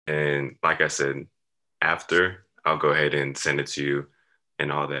And like I said, after I'll go ahead and send it to you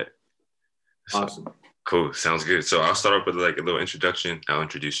and all that. So, Awesome. cool. Sounds good. So I'll start off with like a little introduction. I'll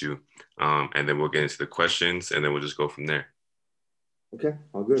introduce you, and then we'll get into the questions, and then we'll just go from there. Okay,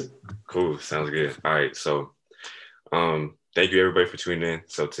 all good. Cool. Sounds good. All right. So, thank you everybody for tuning in.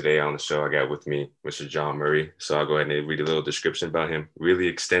 So today on the show, I got with me Mr. John Murray. So I'll go ahead and read a little description about him. Really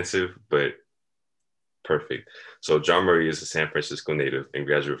extensive, but perfect. So John Murray is a San Francisco native and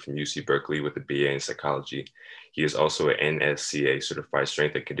graduate from UC Berkeley with a BA in psychology. He is also an NSCA certified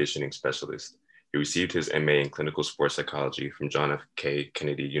strength and conditioning specialist. He received his MA in clinical sports psychology from John F.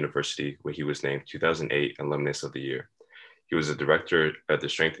 Kennedy University, where he was named 2008 Alumnus of the Year. He was a director of the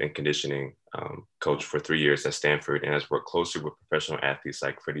strength and conditioning coach for 3 years at Stanford and has worked closely with professional athletes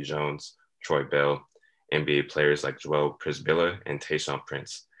like Freddie Jones, Troy Bell, NBA players like Pryzbilla and Tayshaun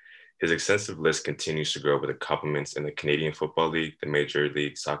Prince. His extensive list continues to grow with accomplishments in the Canadian Football League, the Major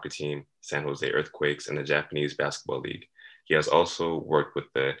League Soccer team, San Jose Earthquakes, and the Japanese Basketball League. He has also worked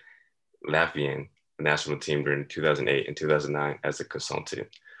with the Latvian national team during 2008 and 2009 as a consultant.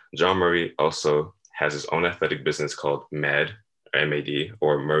 John Murray also has his own athletic business called MAD, M-A-D,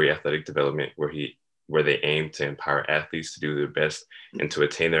 or Murray Athletic Development, where they aim to empower athletes to do their best and to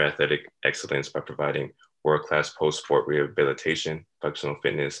attain their athletic excellence by providing world-class post-sport rehabilitation, functional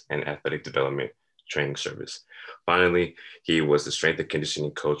fitness, and athletic development training service. Finally, he was the strength and conditioning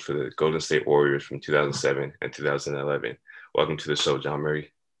coach for the Golden State Warriors from 2007 and 2011. Welcome to the show, John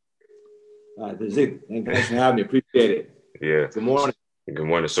Murray. This is it. Thanks for having me. Appreciate it. Yeah. Good morning. Good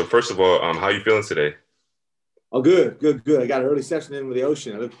morning. So first of all, how are you feeling today? Oh, good. I got an early session in with the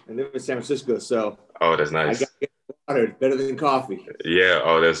ocean. I live in San Francisco, so oh, that's nice. I got water. It's better than coffee. Yeah.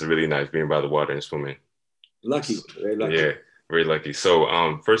 Oh, that's really nice being by the water and swimming. Lucky. Very lucky. Yeah, very lucky. So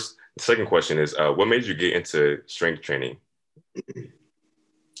the second question is, what made you get into strength training?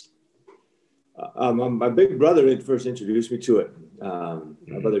 My big brother first introduced me to it.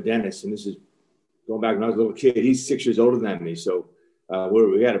 My brother Dennis, and this is going back when I was a little kid. He's 6 years older than me, so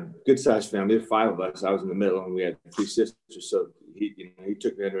we had a good sized family. There were 5 of us. I was in the middle, and we had 3 sisters. So he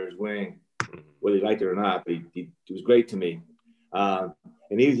took me under his wing, whether he liked it or not. But he was great to me.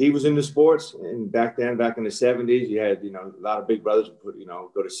 And he was into sports. And back in the 70s, you had a lot of big brothers would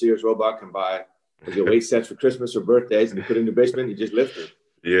go to Sears Roebuck and buy weight sets for Christmas or birthdays, and you put it in the basement. You just lift it.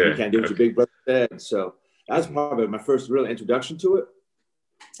 Yeah, you can't do what your big brother said. So that was probably my first real introduction to it.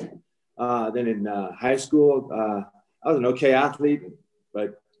 Then in high school, I was an okay athlete,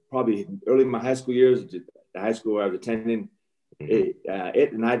 but probably early in my high school years, the high school where I was attending, it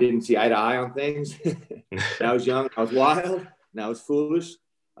and I didn't see eye to eye on things. I was young, I was wild, and I was foolish.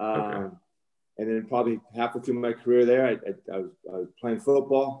 And then probably halfway through my career there, I was playing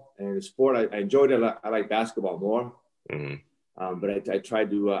football, and the sport I enjoyed it. I like basketball more. But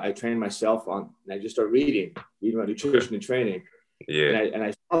I trained myself on, and I just started reading about nutrition and training. Yeah. And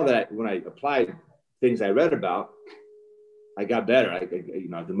I saw that when I applied things I read about, I got better. I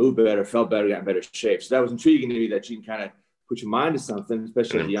could move better, felt better, got in better shape. So that was intriguing to me, that you can kind of put your mind to something,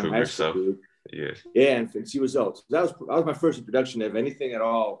 especially as a young high school dude. Yeah, and see results. That was my first introduction of anything at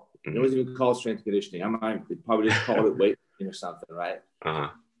all. It wasn't even called strength conditioning. They probably just called it weightlifting or something, right?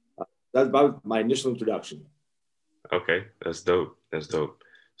 That was about my initial introduction. Okay, that's dope.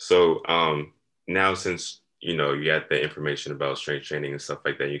 So now since you got the information about strength training and stuff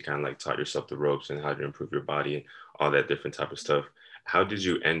like that, you kind of like taught yourself the ropes and how to improve your body and all that different type of stuff. How did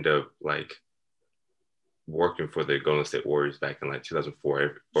you end up like working for the Golden State Warriors back in like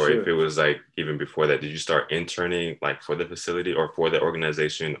 2004, or if it was like even before that? Did you start interning like for the facility or for the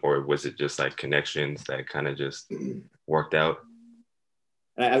organization, or was it just like connections that kind of just worked out?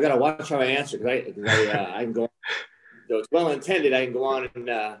 I've got to watch how I answer, because I can go. So it's well intended. I can go on and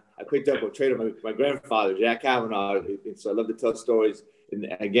I picked up a trade of my grandfather, Jack Kavanaugh. So I love to tell stories. And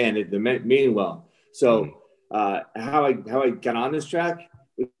again, they mean well. So how I got on this track,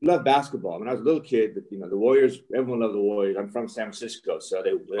 we loved basketball. When I was a little kid, the Warriors, everyone loved the Warriors. I'm from San Francisco, so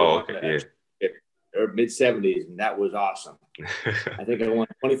they they're mid 70s, and that was awesome. I think I won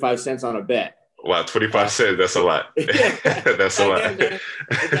 25 cents on a bet. Wow, 25 cents, that's a lot. That's a lot.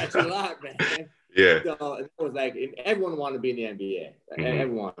 That's a lot, man. Yeah. So it was like, everyone wanted to be in the NBA.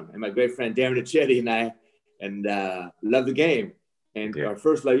 Everyone. And my great friend Darren Achetti and I loved the game. And our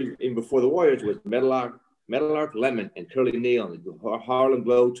first love, even before the Warriors, was Meadowlark Lemon and Curly Neal and the Harlem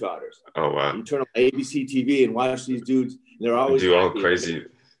Globetrotters. Oh, wow. You turn on ABC TV and watch these dudes, and they're always all crazy.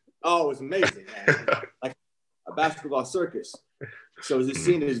 Oh, it was amazing, man. Like a basketball circus. So it was just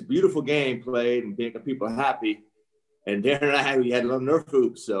seeing this beautiful game played and making people happy. And Darren and I, we had little Nerf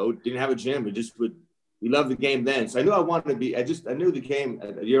hoops, so didn't have a gym. We just would we loved the game then. So I knew I wanted to be, I knew the game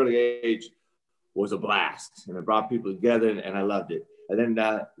at the early age was a blast, and it brought people together, and I loved it. And then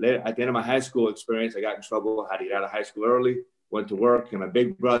later, at the end of my high school experience, I got in trouble, had to get out of high school early, went to work, and my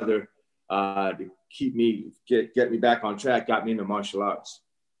big brother, to keep me, get me back on track, got me into martial arts.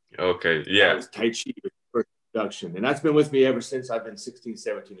 Okay, yeah. Tai Chi was the first introduction, and that's been with me ever since I've been 16,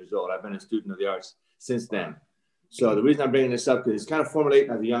 17 years old. I've been a student of the arts since then. So the reason I'm bringing this up, because it's kind of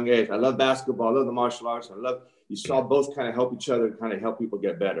formulating at a young age. I love basketball, I love the martial arts, you saw both kind of help each other, kind of help people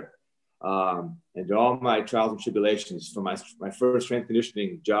get better. And through all my trials and tribulations, from my first strength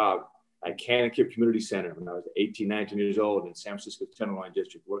conditioning job at Connecticut Community Center when I was 18, 19 years old in San Francisco Tenderloin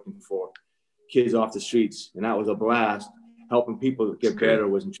District, working for kids off the streets. And that was a blast. Helping people get better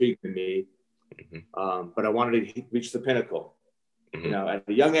was intriguing to me. But I wanted to reach the pinnacle. You know, at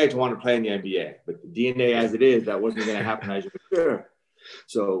a young age, I wanted to play in the NBA, but the DNA as it is, that wasn't going to happen as you mature.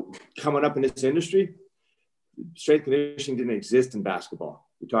 So coming up in this industry, strength conditioning didn't exist in basketball.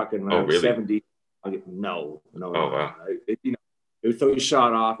 You're talking around 70. No. Wow. It would throw your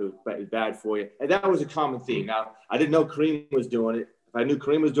shot off. It was bad for you. And that was a common theme. Now, I didn't know Kareem was doing it. If I knew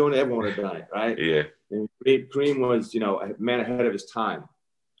Kareem was doing it, everyone would have done it, right? Yeah. And Kareem was, a man ahead of his time.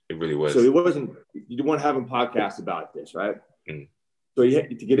 It really was. So you weren't having podcasts about this, right? So you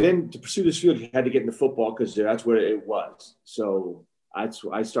had to get in to pursue this field. You had to get into football because that's where it was. So I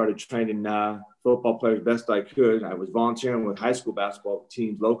started training football players best I could. I was volunteering with high school basketball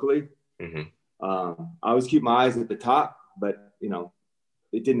teams locally. I always keep my eyes at the top, but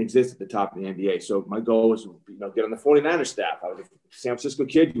it didn't exist at the top of the NBA. So my goal was, get on the 49ers staff. I was a San Francisco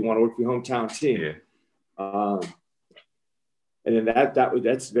kid. You want to work for your hometown team. Yeah. And then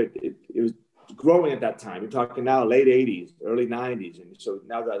it was growing at that time. You're talking now late 80s, early 90s. And so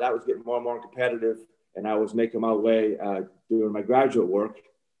now that was getting more and more competitive, and I was making my way doing my graduate work,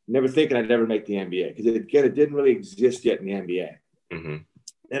 never thinking I'd ever make the NBA, because it didn't really exist yet in the NBA. And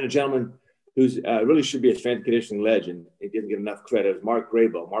a gentleman who's really should be a strength conditioning legend, he didn't get enough credit, was Mark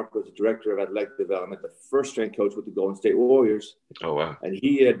Graybo. Mark was the director of athletic development, the first strength coach with the Golden State Warriors. Oh, wow. And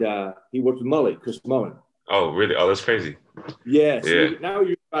he worked with Chris Mullen. Oh, really? Oh, that's crazy. Yeah. So now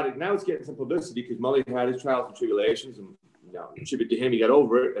it's getting some publicity because Mully had his trials and tribulations, and tribute to him, he got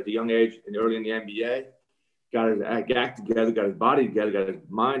over it at a young age and early in the NBA. Got his act together, got his body together, got his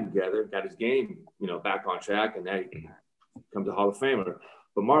mind together, got his game, back on track, and now he becomes a Hall of Famer.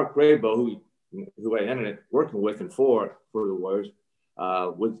 But Mark Graybo, who I ended up working with and for the Warriors,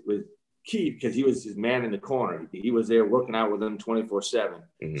 was key because he was his man in the corner. He was there working out with them 24/7.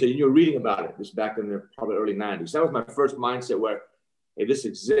 So you're reading about it. This back in the probably early 90s. That was my first mindset where, hey, this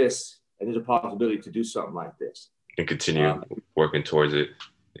exists and there's a possibility to do something like this. And continue working towards it.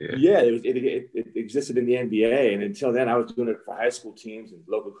 Yeah, it existed in the NBA. And until then, I was doing it for high school teams and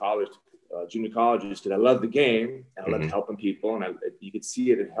local college, junior colleges, because I loved the game and I loved helping people, and you could see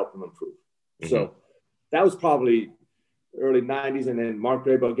it and help them improve. So that was probably early 90s. And then Mark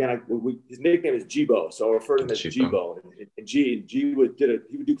Graybo, again, his nickname is Jibo, so I refer to him as Jibo. And G would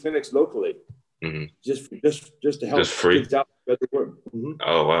do clinics locally, just to help kids out.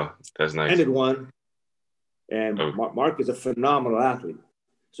 Oh, wow, that's nice. Ended one, and Mark is a phenomenal athlete.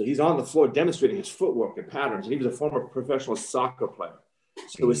 So he's on the floor demonstrating his footwork and patterns. And he was a former professional soccer player.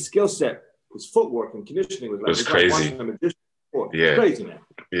 So his skill set, his footwork and conditioning was crazy. Yeah. Crazy, man.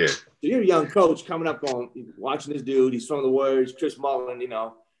 Yeah. So you're a young coach coming up watching this dude. He's from the Warriors, Chris Mullen,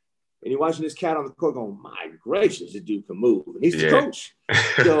 and you're watching this cat on the court going, my gracious, this dude can move. And he's the coach.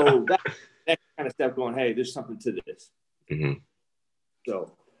 So that kind of stuff going, hey, there's something to this.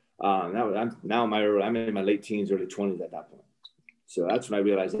 So I'm in my late teens, early 20s at that point. So that's when I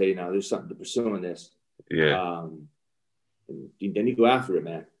realized, hey, there's something to pursuing this. Yeah. And then you go after it,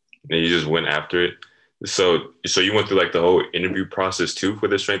 man. And you just went after it. So you went through like the whole interview process too for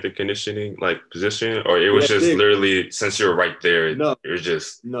the strength and conditioning position, or it was just literally, since you're right there, no, it was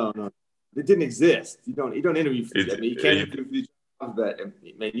just no, it didn't exist. You don't interview for that. You can't interview for these that.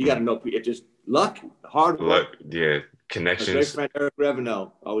 Man, you got to know it just luck, hard work. Connections. My great friend Eric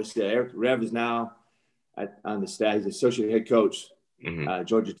Reveneau always said, Eric Rev is now on the staff. He's associate head coach,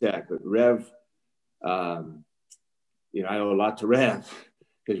 Georgia Tech. But Rev, I owe a lot to Rev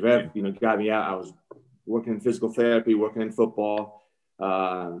because Rev, got me out. I was working in physical therapy, working in football.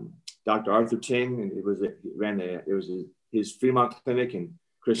 Dr. Arthur Ting, and it was his Fremont clinic, and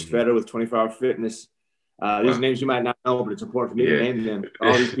Chris Feder with 24-Hour Fitness. These names you might not know, but it's important for me to name them.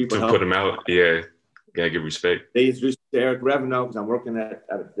 All these people to put them out. Yeah, gotta give respect. They introduced me to Eric Reveneau because I'm working at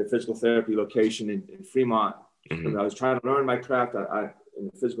the physical therapy location in Fremont. I was trying to learn my craft in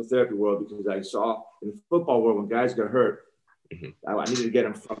the physical therapy world because I saw in the football world when guys got hurt, I needed to get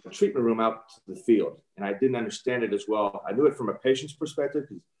him from the treatment room out to the field. And I didn't understand it as well. I knew it from a patient's perspective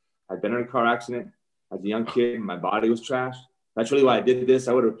because I'd been in a car accident as a young kid and my body was trashed. That's really why I did this.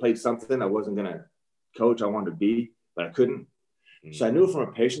 I would have played something I wasn't going to coach. I wanted to be, but I couldn't. So I knew it from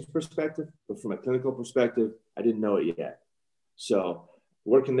a patient's perspective, but from a clinical perspective, I didn't know it yet. So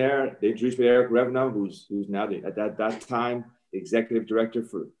working there, they introduced me to Eric Revno, who's now at that time the executive director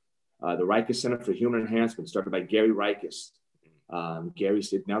for the Rikus Center for Human Enhancement, started by Gary Rikus. Gary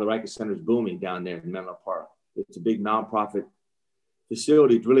said now the Rikus Center is booming down there in Menlo Park. It's a big nonprofit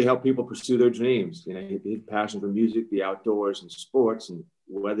facility to really help people pursue their dreams. You know, his passion for music, the outdoors, and sports, and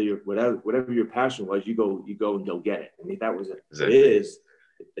whatever your passion was, you go and go get it. I mean, that was it is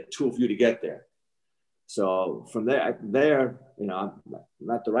a tool for you to get there. So from there, you know, I'm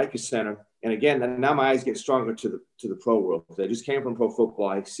at the Rikus Center, and again, now my eyes get stronger to the pro world. I just came from pro football.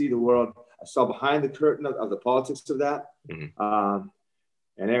 I see the world. I saw behind the curtain of the politics of that. And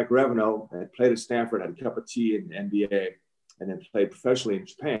Eric Revno had played at Stanford, had a cup of tea in the NBA, and then played professionally in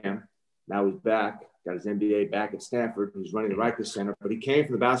Japan. Now he's back, got his MBA back at Stanford. He's running the Rikus Center, but he came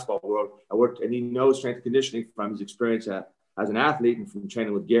from the basketball world. And he knows strength and conditioning from his experience as an athlete and from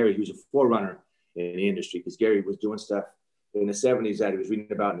training with Gary. He was a forerunner in the industry because Gary was doing stuff in the 70s that he was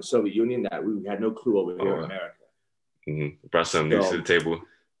reading about in the Soviet Union that we had no clue over here in America. Brought some news to the table.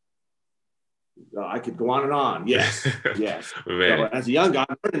 I could go on and on. Yes, yes. Man. So as a young guy,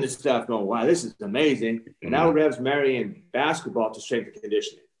 I'm learning this stuff, going, wow, this is amazing. And now Rev's marrying basketball to strength and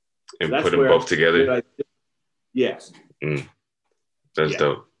conditioning. And so put them both together. Yes. That's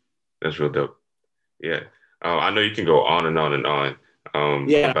dope. That's real dope. Yeah. I know you can go on and on and on.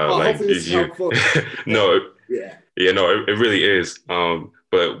 About like you. No. It really is.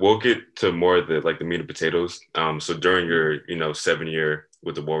 But we'll get to more of the meat and potatoes. So during your 7-year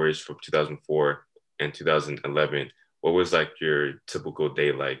with the Warriors from 2004 and 2011, what was like your typical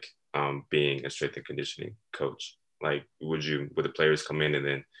day like being a strength and conditioning coach? Like would the players come in and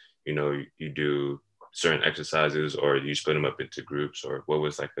then you do certain exercises, or you split them up into groups, or what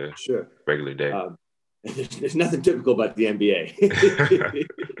was like a regular day? There's nothing typical about the NBA.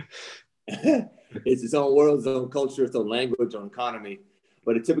 It's its own world, its own culture, its own language, its own economy.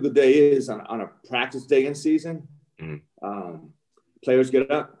 But a typical day is on a practice day in season. Players get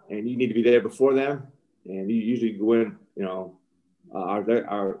up, and you need to be there before them. And you usually go in.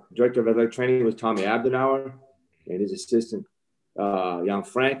 Our director of athletic training was Tommy Abdenauer, and his assistant Jan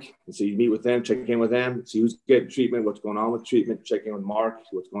Frank. And so you meet with them, check in with them, see who's getting treatment, what's going on with treatment, check in with Mark,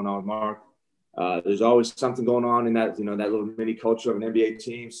 see what's going on with Mark. There's always something going on in that, that little mini culture of an NBA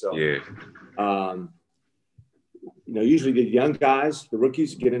team. So, usually the young guys, the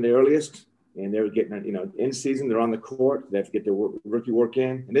rookies get in the earliest, and they're getting, in season, they're on the court. They have to get their rookie work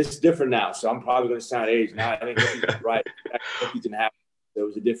in. And this is different now. So I'm probably going to sound age now. I think rookies, right. Rookies didn't have it. It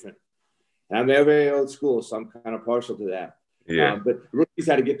was a different. And I'm very old school, so I'm kind of partial to that. Yeah. But rookies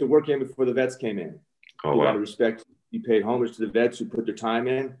had to get the work in before the vets came in. Oh, wow. Out of respect, you paid homage to the vets who put their time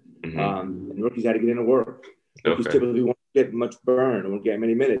in. And rookies had to get into work. Rookies typically won't get much burn, won't get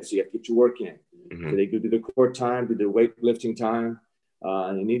many minutes, so you have to get your work in. So they do the court time, do the weightlifting time,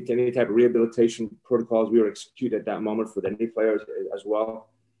 and any type of rehabilitation protocols we would execute at that moment for any players as well.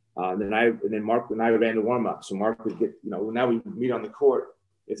 And then Mark and I ran the warm up. So Mark would get, now we meet on the court.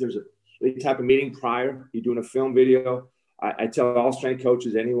 If there's any type of meeting prior, you're doing a film video. I tell all strength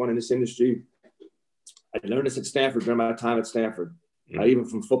coaches, anyone in this industry, I learned this at Stanford during my time at Stanford, even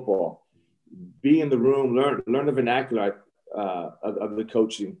from football. Be in the room, learn the vernacular of the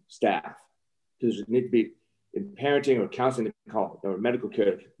coaching staff. Because there need to be in parenting or counseling, or medical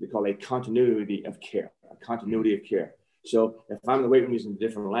care, they call it a continuity of care. So if I'm in the weight room using a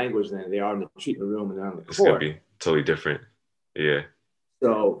different language than they are in the treatment room and they're on the court, it's gonna be totally different. Yeah.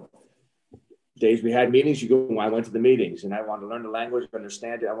 So days we had meetings, I went to the meetings and I wanted to learn the language,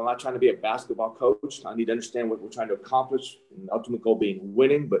 understand it. I'm not trying to be a basketball coach. I need to understand what we're trying to accomplish, and the ultimate goal being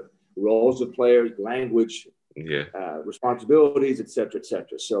winning, but roles of players, language, responsibilities, et cetera, et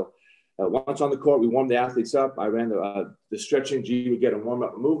cetera. So once on the court, we warmed the athletes up. I ran the stretching. G would get a warm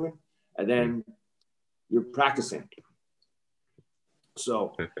up and moving, and then you're practicing.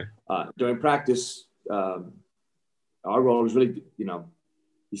 So during practice, our role was really,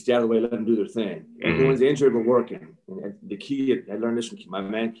 you stay out of the way, let them do their thing. Everyone's injured, but working. And the key, I learned this from my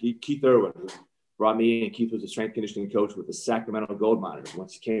man, Keith Irwin, who brought me in. Keith was a strength conditioning coach with the Sacramento Gold Miners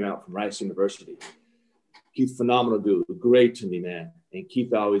once he came out from Rice University. Keith, phenomenal dude, great to me, man. And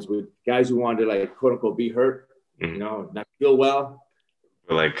Keith always would, guys who wanted to quote unquote be hurt, not feel well.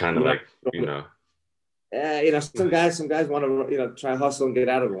 But some guys want to, try to hustle and get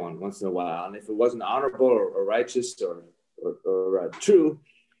out of one once in a while. And if it wasn't honorable or righteous or true,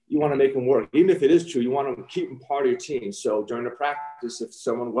 you want to make them work. Even if it is true, you want to keep them part of your team. So during the practice, if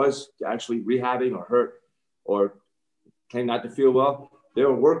someone was actually rehabbing or hurt or claimed not to feel well, they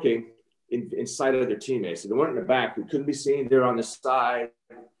were working inside of their teammates. So they weren't in the back. They couldn't be seen. They're on the side.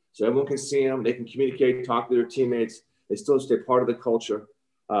 So everyone can see them. They can communicate, talk to their teammates. They still stay part of the culture,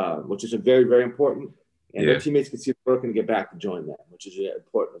 which is very, very important. And their teammates can see the work and get back to join them, which is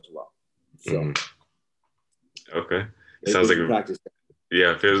important as well. So, okay. It sounds like practice.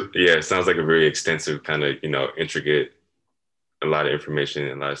 It sounds like a very extensive kind of, intricate, a lot of information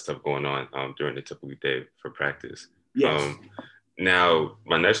and a lot of stuff going on during the typical day for practice. Yes. Now,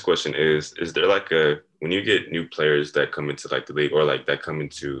 my next question is there like when you get new players that come into like the league or like that come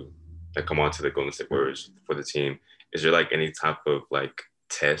onto the Golden State Warriors for the team, is there like any type of like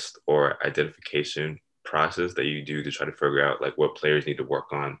test or identification process that you do to try to figure out like what players need to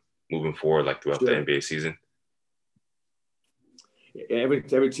work on moving forward, like throughout the NBA season? Every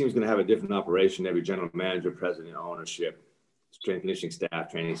team is going to have a different operation. Every general manager, president, ownership, strength and conditioning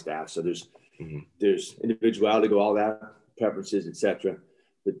staff, training staff. So there's individuality to all that, preferences, etc.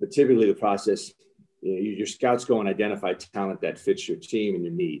 But typically the process, your scouts go and identify talent that fits your team and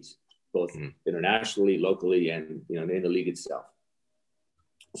your needs, both internationally, locally, and in the league itself.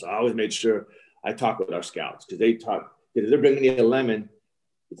 So I always made sure I talk with our scouts because they're bringing you a lemon.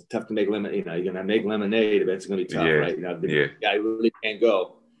 It's tough to make lemon. You're gonna make lemonade, but it's gonna be tough, right? The guy really can't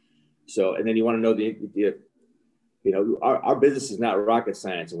go. So, and then you want to know our business is not rocket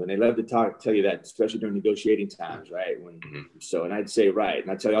science, and when they love to tell you that, especially during negotiating times, right? And I'd say right,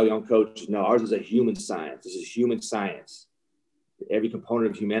 and I tell all young coaches, no, ours is a human science. This is human science. Every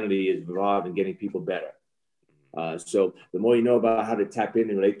component of humanity is involved in getting people better. So the more you know about how to tap in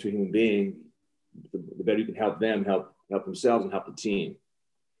and relate to a human being, the better you can help them help themselves and help the team.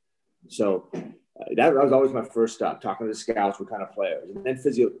 So that was always my first stop, talking to the scouts, what kind of players. And then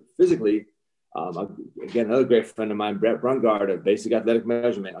physically, again, another great friend of mine, Brett Brungard, of basic athletic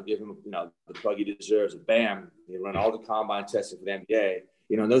measurement. I'll give him, the plug he deserves. Bam, he run all the combine testing for the NBA.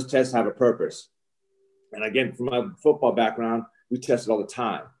 And those tests have a purpose. And again, from my football background, we test it all the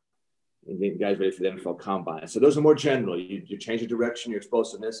time and getting guys ready for the NFL combine. So those are more general. You change your direction, your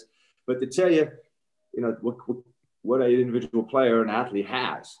explosiveness. But to tell you, what an individual player, an athlete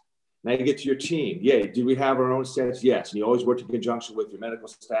has. Now you get to your team. Yeah, do we have our own sets? Yes. And you always work in conjunction with your medical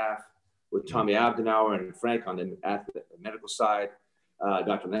staff, with Tommy Abdenauer and Frank on the medical side,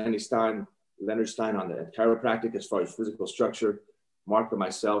 Dr. Leonard Stein on the chiropractic as far as physical structure, Mark and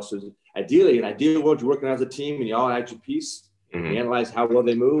myself. So ideally, in an ideal world, you're working as a team and you all add your piece, you analyze how well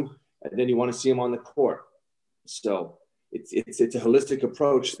they move, and then you want to see them on the court. So it's a holistic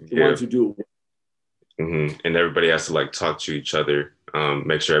approach to ones who do. And everybody has to like talk to each other,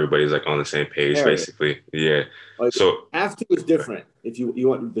 make sure everybody's like on the same page, basically. Yeah. So have to is different. If you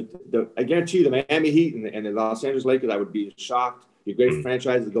want I guarantee you the Miami Heat and the Los Angeles Lakers, I would be shocked. Your great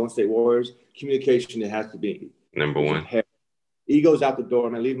franchise, the Golden State Warriors, communication, it has to be number one. Egos out the door,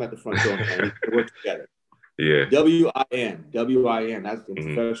 man. Leave them at the front door, man. We work together. Yeah. WIN. That's in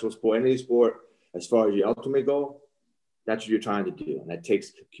professional sport, any sport. As far as your ultimate goal, that's what you're trying to do, and that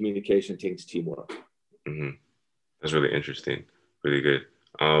takes communication, takes teamwork. That's really interesting. Really good.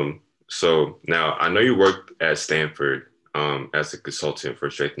 So now I know you worked at Stanford as a consultant for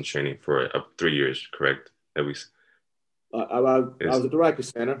strength and training for 3 years, correct? At least. I was at the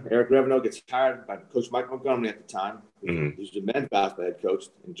Rikers Center. Eric Revenue gets hired by Coach Mike Montgomery at the time. He's the men's basketball head coach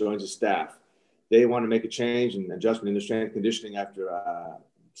and joins the staff. They want to make a change and adjustment in the strength and conditioning after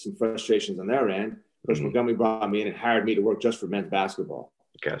some frustrations on their end. Coach Montgomery brought me in and hired me to work just for men's basketball.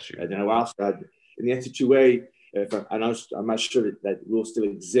 Got you. And then I also in the NCAA, I'm not sure that rule still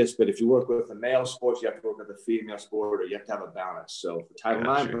exists, but if you work with a male sports, you have to work with a female sport, or you have to have a balance. So for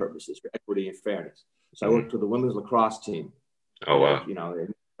Title IX purposes, for equity and fairness. So I worked with the women's lacrosse team. Oh, wow. They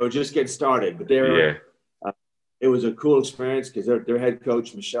were just getting started, but it was a cool experience because their head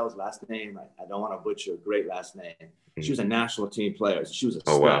coach, Michelle's last name, I don't want to butcher, a great last name. She was a national team player. So she was a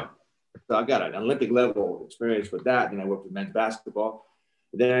stud. Wow. So I got an Olympic level experience with that. And I worked with men's basketball.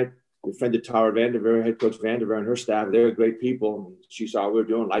 And then I befriended Tara Vanderveer, head coach Vanderveer and her staff. They were great people. She saw what we were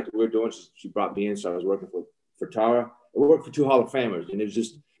doing, liked what we were doing. She brought me in. So I was working for Tara. I worked for 2 Hall of Famers, and it was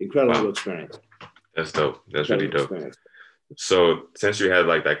just incredible experience. That's dope. That's really dope. So since you had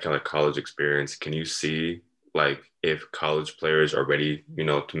like that kind of college experience, can you see like if college players are ready,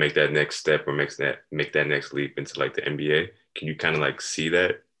 to make that next step or make that next leap into like the NBA? Can you kind of like see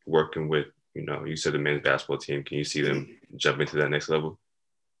that working with, you said the men's basketball team, can you see them jump into that next level?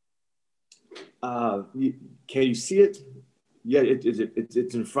 Can you see it? Yeah,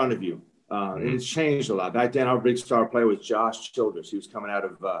 it's in front of you. And it's changed a lot. Back then, our big star player was Josh Childress. He was coming out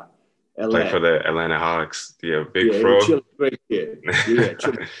of LA. Played for the Atlanta Hawks. Yeah, big yeah, pro. Childress, great kid. Yeah,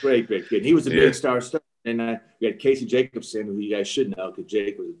 Childress, great kid. And he was a big star. And we had Casey Jacobson, who you guys should know, because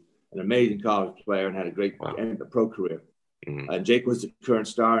Jake was an amazing college player and had a great pro career. Jake was the current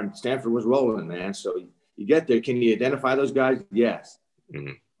star, and Stanford was rolling, man. So you get there. Can you identify those guys? Yes.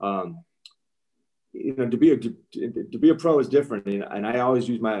 To be a pro is different, and I always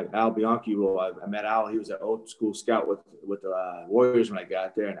use my Al Bianchi rule. I met Al; he was an old school scout with the Warriors when I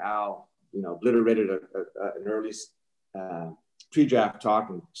got there, and Al, obliterated an early pre-draft talk,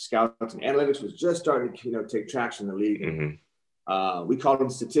 and scouts and analytics was just starting to take traction in the league. We called them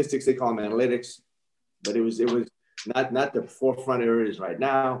statistics; they call them analytics, but it was not the forefront areas right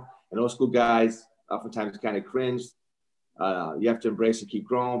now. And old school guys oftentimes kind of cringe. You have to embrace and keep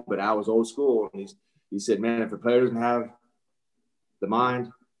growing. But Al was old school, and he said, "Man, if a player doesn't have the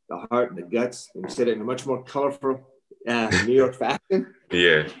mind, the heart, and the guts," and he said it in a much more colorful New York fashion.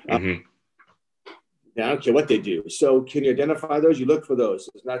 Yeah. I don't care what they do. So, can you identify those? You look for those.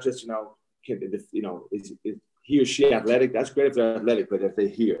 It's not just is he or she athletic? That's great if they're athletic, but if they're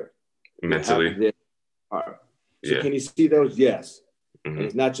here mentally, so can you see those? Yes. And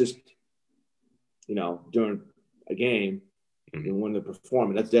it's not just during a game. And when they're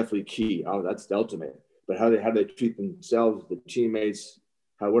performing, that's definitely key. That's the ultimate. But how they treat themselves, the teammates,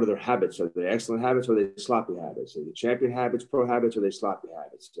 what are their habits? Are they excellent habits or are they sloppy habits? Are they champion habits, pro habits, or are they sloppy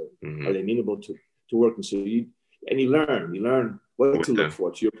habits? So are they amenable to working? So you learn what to look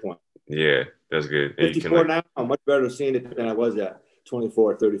for, to your point. Yeah, that's good. 54 now, I'm much better at seeing it than I was at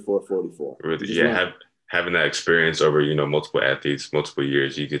 24, 34, 44. Really, having that experience over, multiple athletes, multiple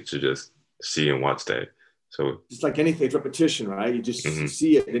years, you get to just see and watch that. So it's like anything, it's repetition, right? You just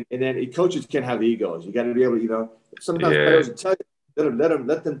see it, and then coaches can't have egos. You got to be able to, sometimes players will tell you,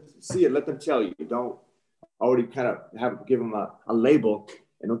 let them see it, let them tell you. Don't already kind of give them a label,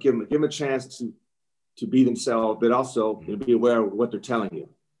 and don't give them a chance to be themselves, but also be aware of what they're telling you.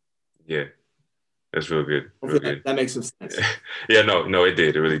 Yeah, that's real good. Real good. That makes some sense. Yeah, no, it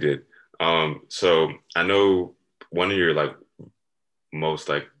did. It really did. So I know one of your most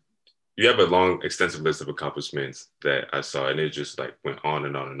you have a long, extensive list of accomplishments that I saw, and it just went on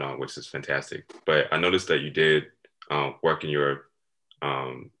and on and on, which is fantastic. But I noticed that you did work in your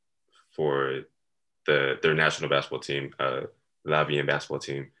for their national basketball team, Latvian basketball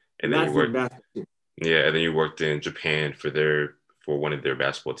team, and then and then you worked in Japan for one of their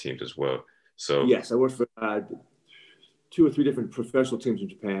basketball teams as well. So yes, I worked for 2 or 3 different professional teams in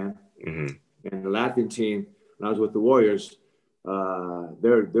Japan, and the Latvian team. When I was with the Warriors.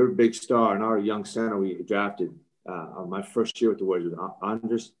 Their big star and our young center we drafted on my first year with the Warriors was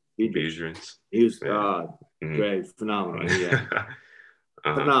Anders. He was great, phenomenal.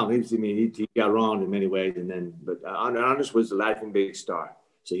 Phenomenal. He got wronged in many ways, but Anders was the Latvian big star,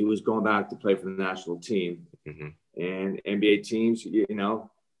 so he was going back to play for the national team. And NBA teams,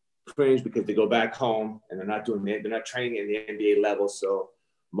 cringe because they go back home and they're not training at the NBA level. So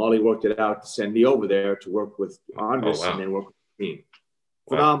Molly worked it out to send me over there to work with Anders and then work with the team.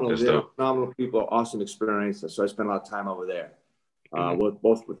 Phenomenal people, awesome experience. So I spent a lot of time over there,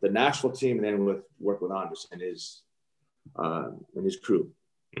 both with the national team and then work with Anders and his crew.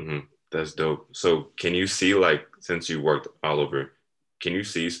 That's dope. So can you see, since you worked all over, can you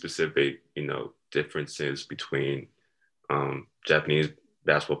see specific, differences between Japanese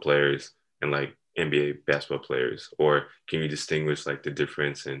basketball players and NBA basketball players, or can you distinguish the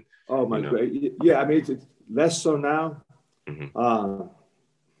difference? And God, yeah, it's less so now.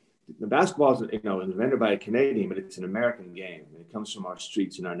 The basketball is invented by a Canadian, but it's an American game, and it comes from our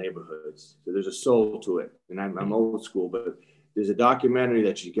streets and our neighborhoods. So there's a soul to it, and I'm old school, but there's a documentary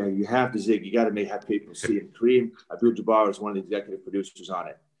that you have to zig. You got to have people see it. Kareem Abdul-Jabbar is one of the executive producers on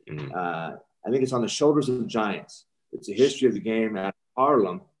it. I think it's on the shoulders of the Giants. It's a history of the game at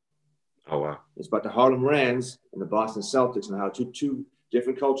Harlem. Oh, wow. It's about the Harlem Rams and the Boston Celtics and how two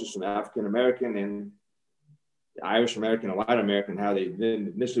different cultures from African-American and Irish American and white American, how they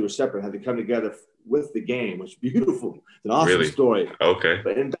then initially were separate, how they come together with the game, which is beautiful. It's an awesome story. Okay.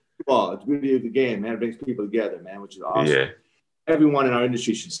 But in basketball, it's the beauty of the game, man. It brings people together, man, which is awesome. Yeah. Everyone in our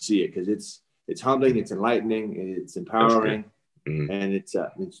industry should see it because it's humbling, it's enlightening, it's empowering, and it's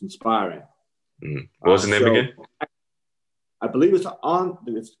inspiring. What was the name again? I believe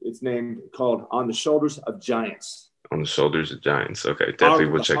it's named called On the Shoulders of Giants. On the Shoulders of Giants. Okay, definitely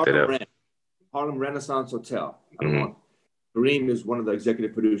we'll check that out. Harlem Renaissance Hotel. Kareem is one of the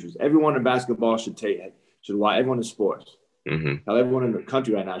executive producers. Everyone in basketball should watch. Everyone in sports. Now, everyone in the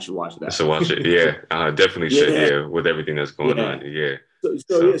country right now should watch that. So watch it. Yeah, definitely should. Yeah, with everything that's going on. Yeah. So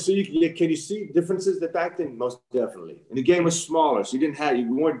can you see differences that back then? Most definitely. And the game was smaller, so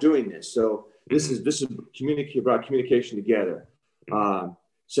you weren't doing this. So this is brought communication together.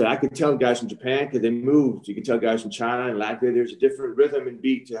 So I could tell guys from Japan because they moved. You could tell guys from China and Latvia. There's a different rhythm and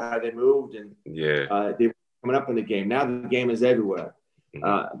beat to how they moved, and they were coming up in the game. Now the game is everywhere.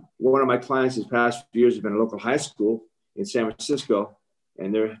 One of my clients this past few years has been a local high school in San Francisco,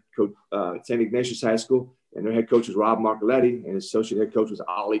 and their coach, St. Ignatius High School, and their head coach was Rob Marcoletti, and his associate head coach was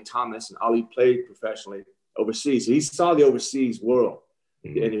Ollie Thomas, and Ollie played professionally overseas. So he saw the overseas world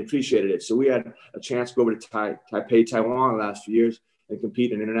and he appreciated it. So we had a chance to go over to Taipei, Taiwan the last few years and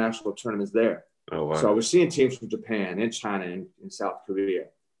compete in international tournaments there. Oh, wow. So I was seeing teams from Japan and China and South Korea.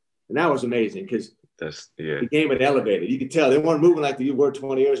 And that was amazing because the game had elevated. You could tell they weren't moving like they were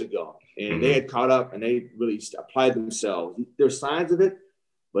 20 years ago. And they had caught up and they really applied themselves. There were signs of it,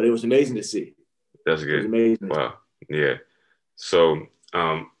 but it was amazing to see. That's good. It was amazing. Wow. Yeah. So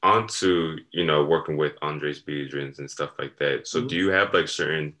on to, working with Andres Biedrins and stuff like that. So do you have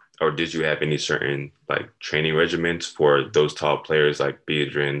did you have any certain like training regimens for those top players like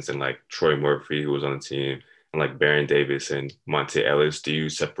Biedrins and like Troy Murphy, who was on the team, and like Baron Davis and Monte Ellis? Do you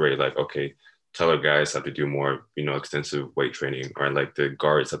separate like, okay, taller guys have to do more, extensive weight training, or like the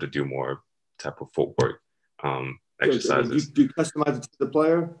guards have to do more type of footwork exercises? Do you customize it to the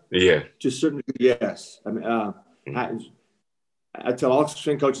player? Yeah. To a certain degree, yes. I mean, I tell all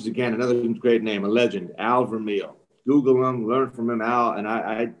strength coaches again, another great name, a legend, Al Vermeil. Google him, learn from him, Al. And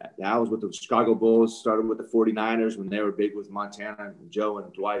I was with the Chicago Bulls, started with the 49ers when they were big with Montana and Joe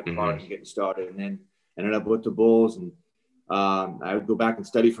and Dwight Clark and getting started, and then ended up with the Bulls. And I would go back and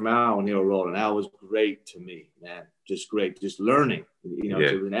study from Al when they were rolling. Al was great to me, man. Just great. Just learning, to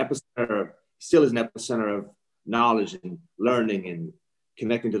an epicenter, still is an epicenter of knowledge and learning and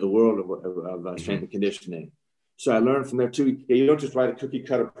connecting to the world of strength and conditioning. So I learned from there too. You don't just write a cookie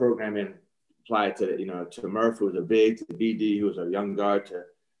cutter program and apply it to Murph, who was a big, to BD, who was a young guard, to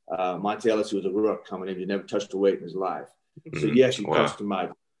Monte Ellis, who was a rook coming in. He never touched a weight in his life. So yes, you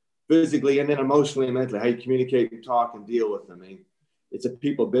customize physically and then emotionally and mentally, how you communicate and talk and deal with them. I mean, it's a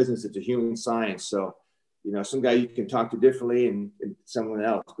people business. It's a human science. So, some guy you can talk to differently and someone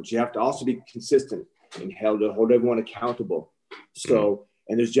else, but you have to also be consistent and hold everyone accountable. So,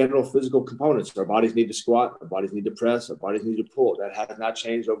 and there's general physical components. Our bodies need to squat, our bodies need to press, our bodies need to pull. That has not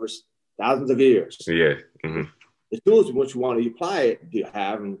changed over thousands of years. Yeah. The tools in which you want to apply it, you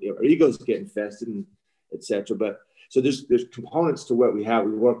have, and our egos get infested, and etc. But so there's components to what we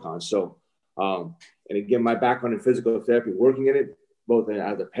work on. So, and again, my background in physical therapy, working in it, both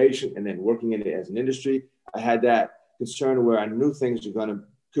as a patient and then working in it as an industry, I had that concern where I knew things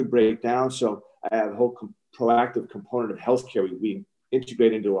could break down. So I have a whole proactive component of healthcare we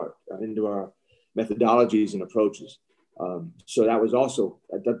integrate into our methodologies and approaches. So that was also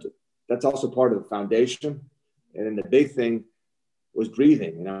that's also part of the foundation. And then the big thing was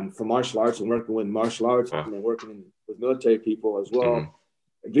breathing. And I'm from martial arts and working with martial arts and then working with military people as well.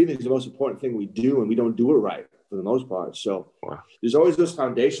 And breathing is the most important thing we do, and we don't do it right for the most part. So there's always those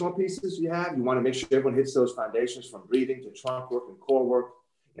foundational pieces you have. You want to make sure everyone hits those foundations, from breathing to trunk work and core work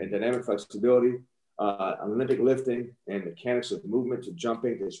and dynamic flexibility, Olympic lifting and mechanics of movement to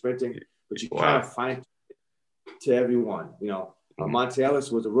jumping to sprinting. But you kind of find to everyone, Monte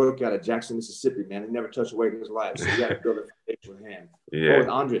Ellis was a rookie out of Jackson, Mississippi, man. He never touched a weight in his life. So you got to build a foundation with him. Or with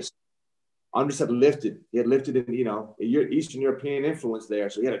Andres. Andres had lifted. He had lifted in, Eastern European influence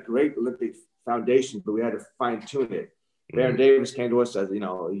there. So he had a great Olympic foundation, but we had to fine tune it. Baron Davis came to us as, a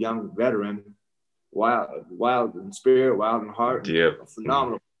young veteran, wild in spirit, wild in heart,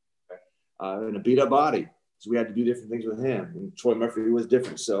 phenomenal, and a beat up body. So we had to do different things with him. And Troy Murphy was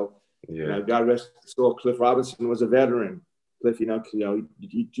different. So, God rest his soul, Cliff Robinson was a veteran. Cliff,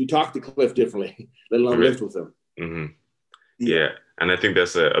 you talk to Cliff differently, let alone lift with him. Yeah. And I think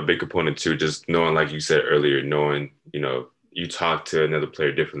that's a big component too, just knowing, like you said earlier, knowing, you talk to another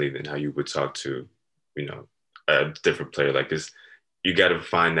player differently than how you would talk to, a different player. Like you got to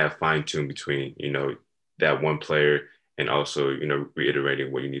find that fine tune between, that one player and also,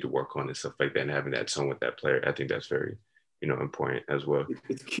 reiterating what you need to work on and stuff like that, and having that tone with that player. I think that's very, important as well.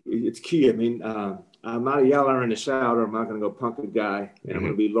 It's key. I mean, I'm not a yeller in the shower. I'm not going to go punk a guy, and I'm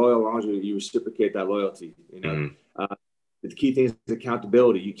going to be loyal as long as you reciprocate that loyalty. The key thing is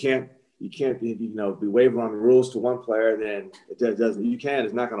accountability. You can't be wavering on the rules to one player, then it doesn't. You can.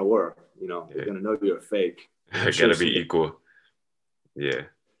 It's not going to work. They're going to know you're a fake. Got to be equal. Yeah.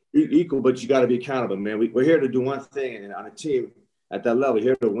 Equal, but you got to be accountable, man. We're here to do one thing, and on a team at that level,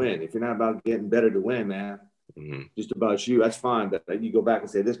 you're here to win. If you're not about getting better to win, man, just about you, that's fine. But you go back and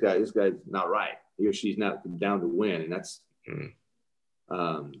say, this guy's not right. He or she's not down to win, and that's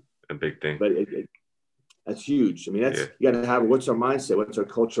A big thing. But that's huge. I mean, you got to have, what's our mindset? What's our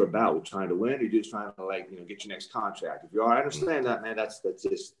culture about? We're trying to win. Or you're just trying to get your next contract. If you are, I understand that, man. That's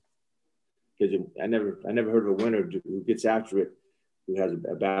just because I never heard of a winner who gets after it who has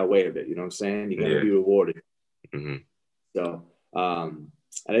a bad way of it. You know what I'm saying? You're gonna be rewarded. Mm-hmm. So I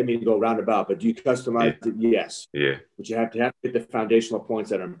didn't mean to go roundabout, but do you customize it? Yes. Yeah. But you have to get the foundational points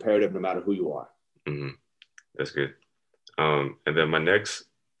that are imperative no matter who you are. Mm-hmm. That's good. And then my next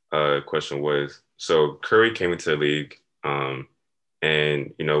question was, so Curry came into the league,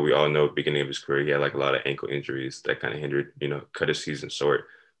 and we all know at the beginning of his career he had like a lot of ankle injuries that kind of hindered, cut his season short.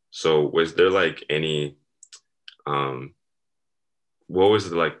 So was there like any what was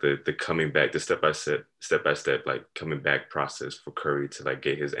the coming back, the step by step like coming back process for Curry to like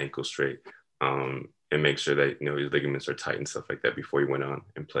get his ankle straight, and make sure that his ligaments are tight and stuff like that before he went on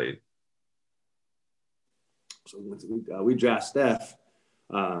and played? So we draft Steph.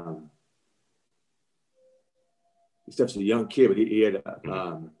 Steph's a young kid, but he'd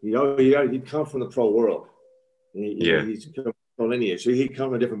come from the pro world. He's come from pro lineage, so he'd come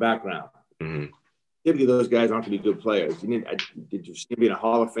from a different background. Mm-hmm. Typically, those guys aren't going to be good players. Did you see him being a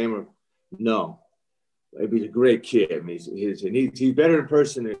Hall of Famer? No. He's a great kid. I mean, he's better in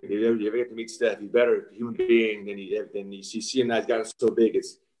person. If you ever get to meet Steph, he's better human being than you see him now. He's gotten so big,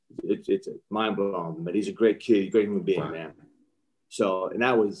 it's mind blowing. But he's a great kid, he's a great human being, man. So, and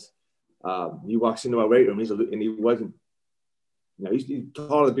that was, he walks into our weight room, and he wasn't, he's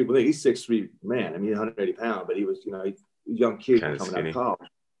taller than people think. He's 6'3", man. I mean, 180 pounds, but he was, he's a young kid coming out of college.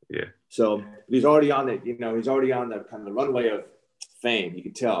 Yeah. So he's already on the kind of the runway of fame. You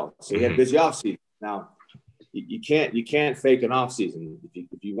can tell. So he had a busy offseason. Now, you can't fake an offseason.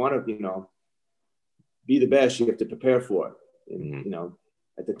 If you want to, be the best, you have to prepare for it. And,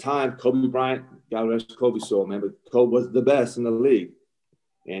 at the time, Kobe Bryant, God rest Kobe's soul, man, but Kobe was the best in the league.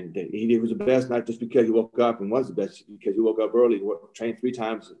 And he was the best, not just because he woke up and was the best, because he woke up early, trained 3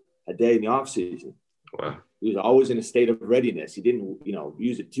 times a day in the offseason. Wow. He was always in a state of readiness. He didn't,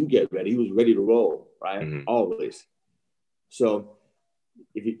 use it to get ready. He was ready to roll, right? Mm-hmm. Always. So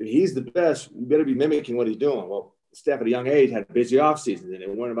if he's the best, you better be mimicking what he's doing. Well, Steph at a young age had a busy offseason, and they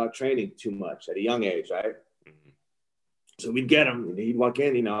weren't about training too much at a young age, right? Mm-hmm. So we'd get him, and he'd walk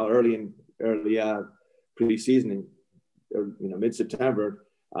in, early preseason, mid-September,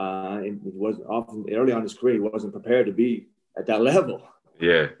 and he was often early on in his career, he wasn't prepared to be at that level.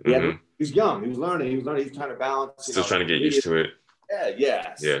 Yeah. Mm-hmm. He's young. He's learning. He's trying to balance. Still trying to get used to it. Yeah.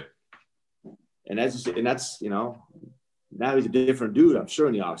 Yes. Yeah. And that's now he's a different dude, I'm sure,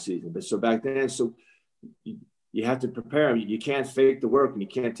 in the offseason. But so back then, you have to prepare him. You can't fake the work, and you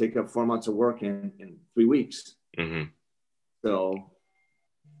can't take up 4 months of work in 3 weeks. Mm-hmm. So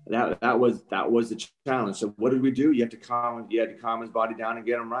that was the challenge. So what did we do? You had to calm his body down and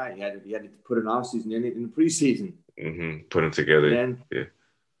get him right. You had to put an offseason in the preseason. Mm-hmm. Put them together. And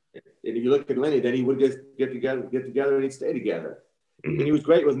if you look at Lenny, then he would get together, and he'd stay together. Mm-hmm. And he was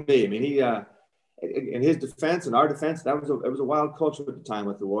great with me. I mean, he in his defense and our defense, it was a wild culture at the time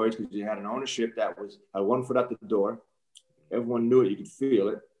with the Warriors, because you had an ownership that had 1 foot out the door. Everyone knew it. You could feel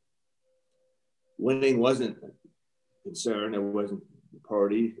it. Winning wasn't a concern. It wasn't a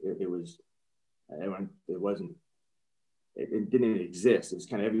party. It didn't exist. It was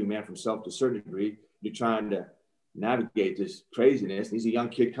kind of every man for himself to a certain degree. You're trying to navigate this craziness. And he's a young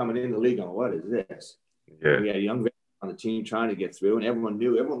kid coming in the league going, what is this? Yeah. We had a young on the team trying to get through, and everyone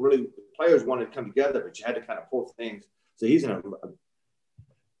really, players wanted to come together, but you had to kind of pull things. So he's in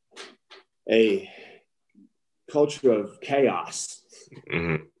a culture of chaos.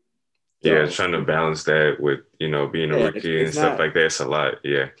 Mm-hmm. Yeah, trying to balance that with, being a rookie and stuff like that. It's a lot.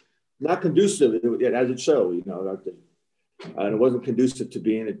 Yeah. Not conducive, as it showed, and it wasn't conducive to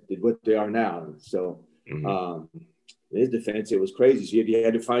being what they are now. So, in his defense, it was crazy. So you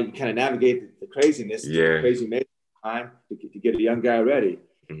had to kind of navigate the craziness, the crazy time to get a young guy ready.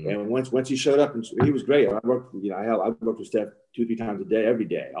 Mm-hmm. And once he showed up, and he was great. I worked with Steph 2-3 times a day, every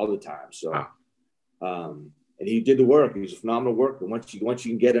day, all the time. So, and he did the work. He was a phenomenal worker. Once you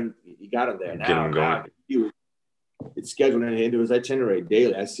can get him, you got him there. Get him going. It's scheduled into his itinerary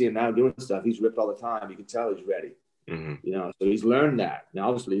daily. I see him now doing stuff. He's ripped all the time. You can tell he's ready. Mm-hmm. So he's learned that. Now,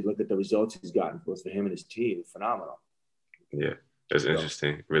 obviously, look at the results he's gotten both for him and his team. Phenomenal. Yeah, that's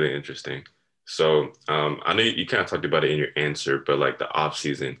interesting. Really interesting. So I know you kind of talked about it in your answer, but like the off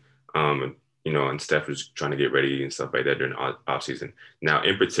season, and Steph was trying to get ready and stuff like that during the off season. Now,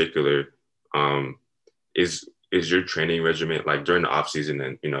 in particular, is your training regimen like during the off season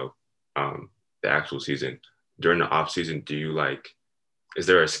and the actual season? During the off season, do you is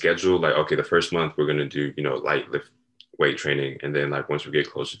there a schedule? Like, okay, the first month we're gonna do light lift weight training, and then like once we get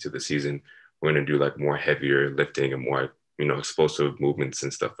closer to the season, we're gonna do like more heavier lifting and more, explosive movements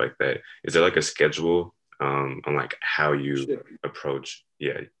and stuff like that. Is there like a schedule on like how you approach,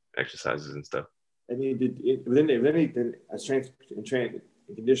 exercises and stuff? I mean, within a strength and training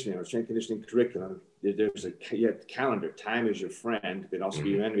and conditioning or strength conditioning curriculum, there's a calendar. Time is your friend, but also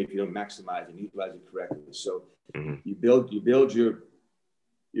be your enemy if you don't maximize and utilize it correctly. So you build your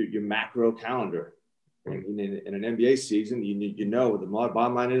macro calendar. And in an NBA season, you know the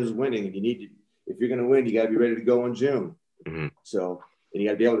bottom line is winning, and you need to, if you're going to win, you got to be ready to go in June. So, and you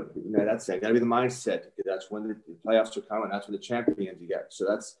got to be able to, that's it. Got to be the mindset, because that's when the playoffs are coming. That's when the champions you get. So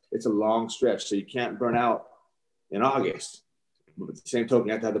it's a long stretch. So you can't burn out in August. But at the same token,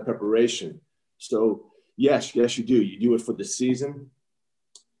 you have to have the preparation. So yes, you do. You do it for the season.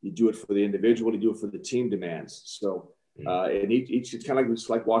 You do it for the individual. You do it for the team demands. So, and each it's kind of like, it's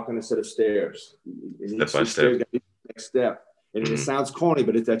like walking a set of stairs. And step by step. Next step. And it sounds corny,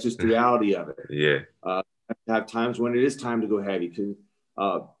 but that's just the reality of it. Yeah. Have times when it is time to go heavy, because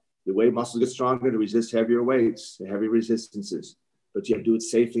the way muscles get stronger to resist heavier weights, heavy resistances, but you have to do it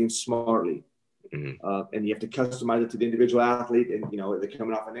safely and smartly. And you have to customize it to the individual athlete, and they're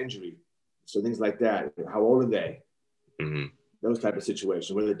coming off an injury, so things like that. How old are they? Those type of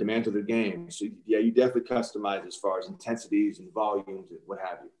situations, what are the demands of their game? So you definitely customize as far as intensities and volumes and what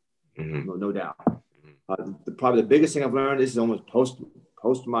have you. No doubt. Probably the biggest thing I've learned, this is almost post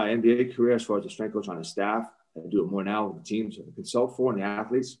my NBA career, as far as the strength coach on the staff. I do it more now with the teams I consult for and the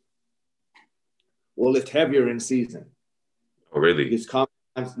athletes. We'll lift heavier in season. Oh, really? Because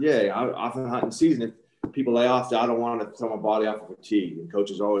often in season, if people lay off, I don't want to throw my body off of fatigue. And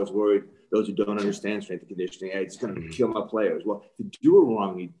coaches are always worried, those who don't understand strength and conditioning, hey, it's going to kill my players. Well, if you do it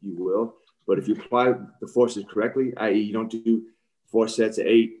wrong, you will. But if you apply the forces correctly, i.e. you don't do 4 sets of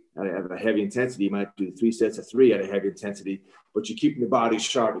 8 at a heavy intensity, you might do 3 sets of 3 at a heavy intensity, but you're keeping the body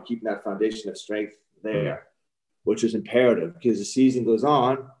sharp and keeping that foundation of strength there, which is imperative, because the season goes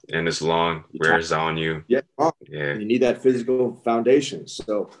on. And it's long, wears on you. Yeah. And you need that physical foundation.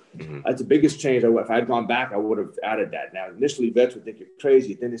 So that's the biggest change. If I had gone back, I would have added that. Now, initially, vets would think you're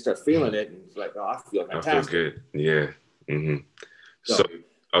crazy. Then they start feeling it, and it's like, oh, I feel fantastic. I feel good. Yeah. So,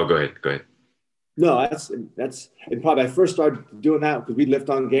 go ahead. No, that's and probably I first started doing that because we lift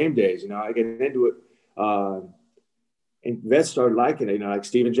on game days. I get into it, and vets started liking it. Like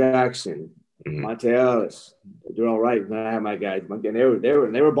Steven Jackson, Monte Ellis, they're all right. And I have my guys, and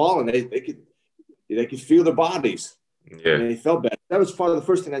they were balling. They could feel their bodies. Yeah, and they felt better. That was part of the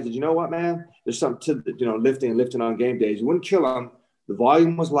first thing I said. You know what, man? There's something to lifting on game days. You wouldn't kill them. The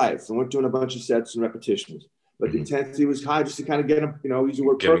volume was light, so we weren't doing a bunch of sets and repetitions, but the intensity was high, just to kind of get them. Use the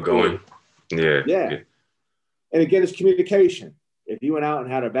word get them going. Yeah. And again, it's communication. If he went out and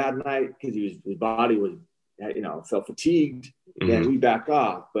had a bad night because his body was, felt fatigued, then we back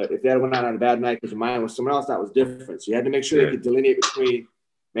off. But if they went out on a bad night because your mind was somewhere else, that was different. So you had to make sure they could delineate between,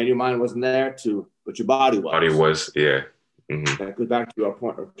 man, your mind wasn't there but your body was. Body was, yeah. That goes back to our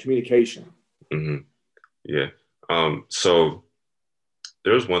point of communication. Yeah. So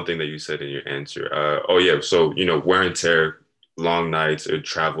there was one thing that you said in your answer. So, wear and tear, long nights,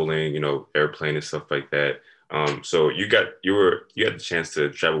 traveling, airplane and stuff like that. So you had the chance to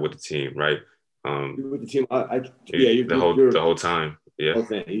travel with the team, right? With the team, the whole time. Yeah,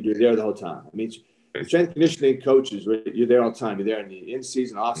 you're there the whole time. I mean, strength conditioning coaches, you're there all the time. You're there in the in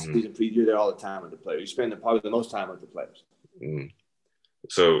season, off season, you're there all the time with the players. You spend probably the most time with the players.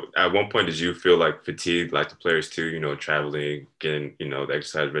 So at one point, did you feel like fatigued, like the players too? Traveling, getting the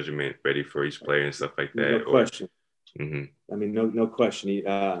exercise regimen ready for each player and stuff like that. No question. I mean, no question.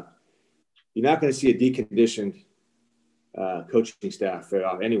 You're not going to see a deconditioned coaching staff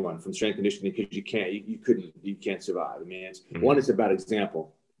for anyone from strength conditioning, because you can't survive. I mean, one, it's about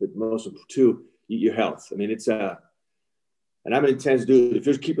example, but most of two, your health. I mean, and I'm an intense dude. If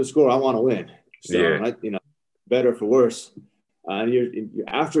you're keeping score, I want to win. So, better for worse. And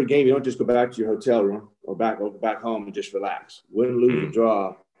after a game, you don't just go back to your hotel room or back home and just relax. Win, lose, or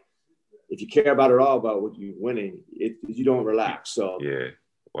draw. If you care about it all, about what you're winning, you don't relax. So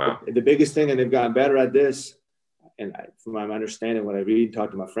wow. The biggest thing, and they've gotten better at this, and from my understanding, when I read and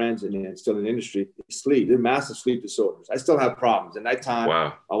talk to my friends and still in the industry, is sleep. They're massive sleep disorders. I still have problems. At nighttime,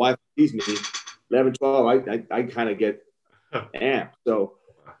 my wife sees me 11, 12, I kind of get amped. So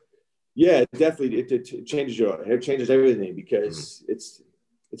definitely it changes everything, because it's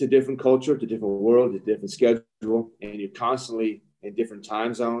a different culture, it's a different world, it's a different schedule, and you're constantly in different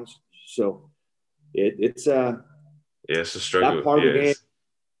time zones. So it's a struggle. That part of the game.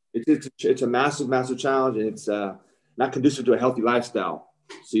 It's a massive challenge, and it's not conducive to a healthy lifestyle.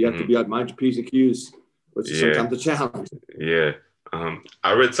 So you have to be mind your P's and Q's which is Yeah. sometimes a challenge. Yeah.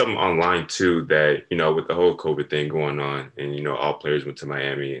 I read something online too that, with the whole COVID thing going on and, all players went to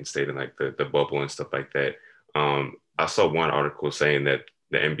Miami and stayed in like the bubble and stuff like that. I saw one article saying that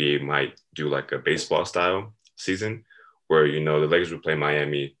the NBA might do like a baseball style season where, the Lakers would play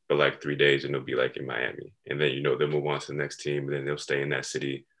Miami for like 3 days and they'll be like in Miami. And then, they'll move on to the next team and then they'll stay in that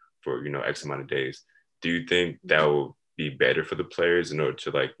city for, X amount of days. Do you think that will be better for the players in order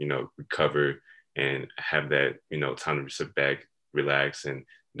to like, recover and have that, time to sit back, relax, and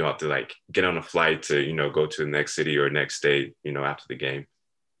don't have to like get on a flight to, go to the next city or next state, after the game?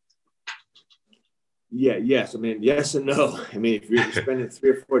 Yeah, yes. I mean, yes and no. I mean, if you're spending 3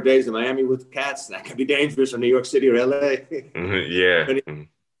 or 4 days in Miami with the Cats, that could be dangerous, or New York City or LA. Yeah.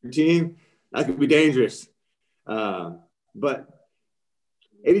 Your team, that could be dangerous. But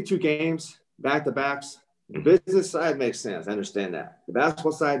 82 games, back-to-backs, the business side makes sense. I understand that. The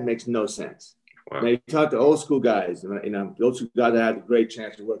basketball side makes no sense. Wow. Now, you talk to old school guys, the old school guys that I had a great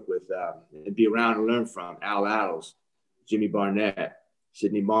chance to work with and be around and learn from, Al Attles, Jimmy Barnett,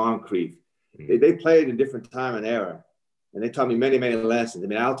 Sidney Moncrief. They played in different time and era, and they taught me many, many lessons. I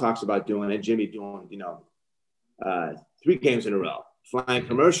mean, Al talks about doing it, Jimmy doing, 3 games in a row, flying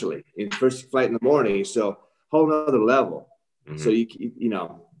commercially in first flight in the morning. So whole nother level. So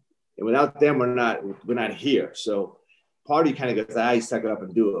and without them, we're not here. So part of you kind of goes, you suck it up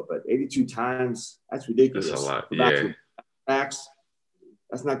and do it. But 82 times, that's ridiculous. That's a lot.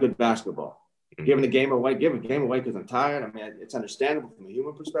 That's not good basketball. Giving a game away, give a game away because I'm tired. I mean, it's understandable from a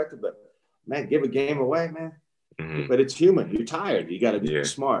human perspective, but man, give a game away, man. But it's human. You're tired. You got to be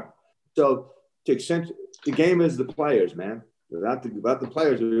smart. So the game is the players, man. Without the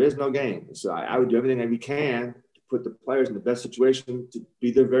players, there is no game. So I would do everything that we can to put the players in the best situation to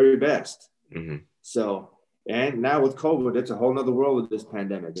be their very best. So, and now with COVID, it's a whole nother world with this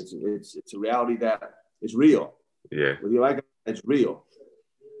pandemic. It's a reality that is real. Yeah. Whether you like it, it's real.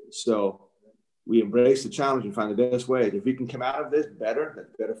 So we embrace the challenge and find the best ways. If we can come out of this better,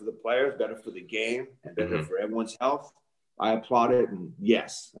 that's better for the players, better for the game, and better for everyone's health. I applaud it, and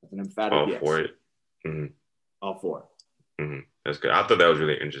yes, that's an emphatic yes. All for it. All for it. That's good. I thought that was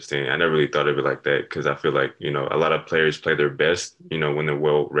really interesting. I never really thought of it like that because I feel like, a lot of players play their best, when they're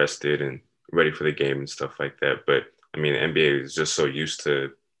well rested and ready for the game and stuff like that. But I mean, the NBA is just so used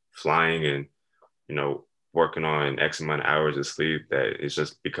to flying and, working on X amount of hours of sleep that it's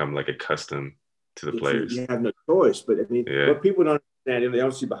just become like a custom to the players. You have no choice, but I mean, what people don't understand, they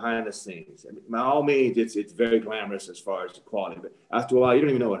don't see behind the scenes. I mean, by all means, it's very glamorous as far as the quality, but after a while, you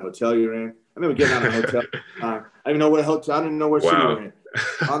don't even know what hotel you're in. I remember getting on a hotel. I didn't even know what hotel. I didn't know what city we're in.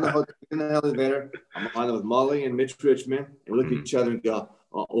 On the hotel, in the elevator, I'm on it with Mully and Mitch Richmond, and we look at each other and go,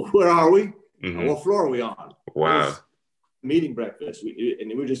 "Where are we? What floor are we on?" Wow. Meeting breakfast, and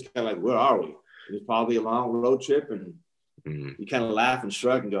we were just kind of like, "Where are we?" It was probably a long road trip, and you kind of laugh and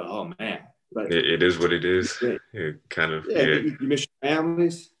shrug and go, "Oh man." But it is what it is. You kind of you miss your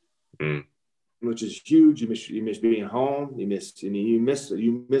families, which is huge. You miss being home. You miss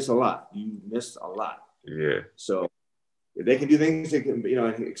a lot. You miss a lot. Yeah. So if they can do things that can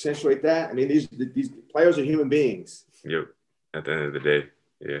accentuate that. I mean, these players are human beings. Yep. At the end of the day,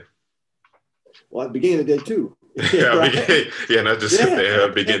 yeah. Well, at the beginning of the day too. Right? Not just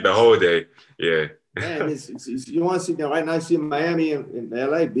begin the whole day. Yeah. Man, you want to see right now. I see Miami and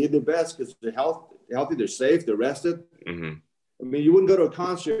LA be their best because they're healthy, they're safe, they're rested. I mean, you wouldn't go to a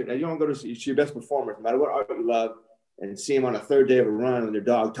concert and you don't go to see your best performers, no matter what art you love, and see them on a third day of a run when they're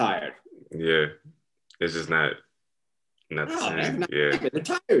dog tired. Yeah, it's just not the same. They're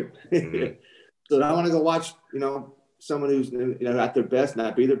tired. So I want to go watch, someone who's at their best,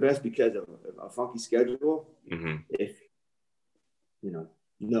 not be their best because of a funky schedule. If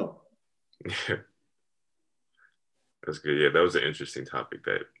no. That's good. Yeah, that was an interesting topic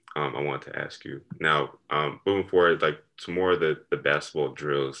that I wanted to ask you. Now, moving forward, like to more of the basketball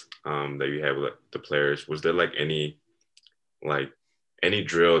drills that you have with the players, was there like any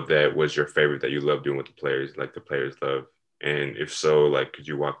drill that was your favorite that you loved doing with the players, like the players love? And if so, like, could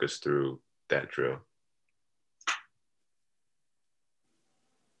you walk us through that drill?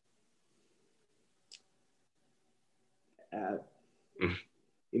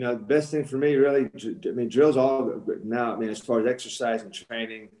 The best thing for me, really, drills all now. I mean, as far as exercise and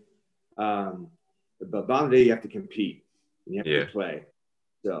training, but bottom day you have to compete. And you have to play.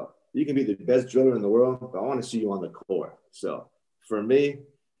 So you can be the best driller in the world, but I want to see you on the court. So for me,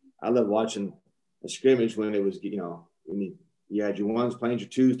 I love watching a scrimmage when it was, when you had your ones playing your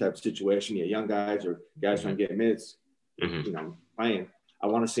twos type of situation. You had young guys or guys trying to get minutes, playing. I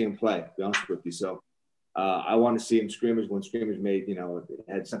want to see them play, to be honest with you. So I want to see him scrimmage when scrimmage made, it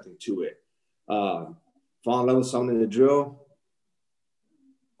had something to it. fall in love with something in the drill,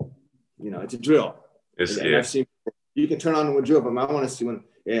 you know, it's a drill. And I've seen, you can turn on the drill, but I want to see when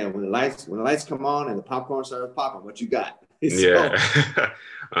the lights come on and the popcorn starts popping, what you got. Yeah.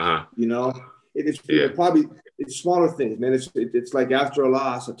 You know, it's probably, it's smaller things, man. It's like after a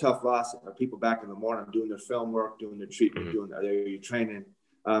loss, a tough loss, people back in the morning doing their film work, doing their treatment, doing their training.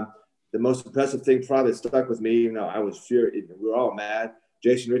 The most impressive thing probably that stuck with me, you know, I was furious. We were all mad.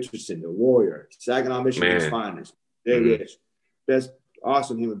 Jason Richardson, the Warrior, Saginaw, Michigan's finest. Jay Rich, best,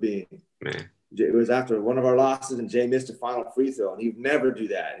 awesome human being. Man. It was after one of our losses, and Jay missed a final free throw, and he would never do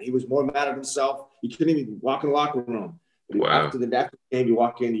that. He was more mad at himself. He couldn't even walk in the locker room. Wow. After the game, you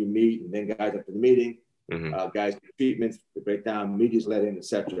walk in, you meet, and then guys after the meeting, guys get treatments, they break down, media's let in,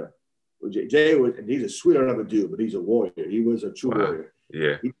 etc. Jay was, and he's a sweetheart of a dude, but he's a warrior. He was a true warrior.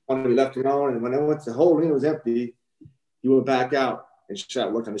 Yeah. He wanted to be left alone, and when I went to the whole arena was empty, he went back out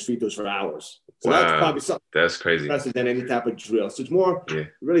and worked on his free throws for hours. So that's probably something that's crazy. Better than any type of drill. So it's more,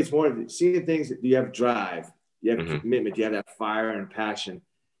 really, it's more seeing things that you have drive, you have commitment, you have that fire and passion.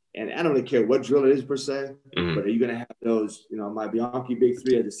 And I don't really care what drill it is per se, but are you going to have those, you know, my Bianchi Big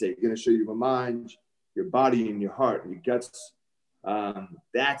Three, I just say, you're going to show you your mind, your body, and your heart, and your guts. And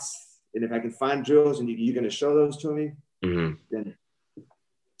if I can find drills and you're going to show those to me, then,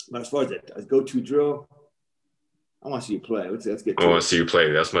 but as far as a go-to drill, I want to see you play. Let's get to it. I want to see you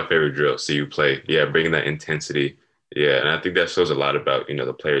play. That's my favorite drill. See you play. Yeah, bringing that intensity. Yeah, and I think that shows a lot about, you know,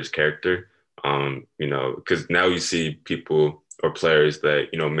 the player's character. You know, because now you see people or players that,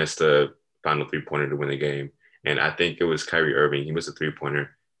 you know, missed the final three-pointer to win the game. And I think it was Kyrie Irving. He missed a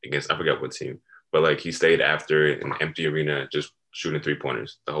three-pointer against, I forgot what team. But, like, he stayed after an empty arena just shooting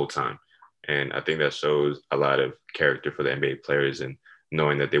three-pointers the whole time. And I think that shows a lot of character for the NBA players and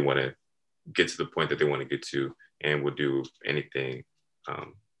knowing that they want to get to the point that they want to get to and will do anything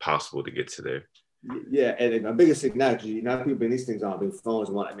possible to get to there. Yeah, and my biggest thing now, because people bring these things on, big phones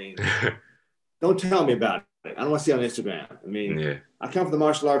and what I mean. Don't tell me about it. I don't want to see it on Instagram. I mean, I come from the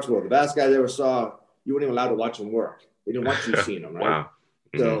martial arts world. The best guys I ever saw, you weren't even allowed to watch them work. They didn't want you seeing them, right? Wow.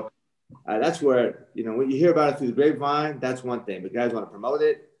 So that's where, you know, when you hear about it through the grapevine, that's one thing. But guys want to promote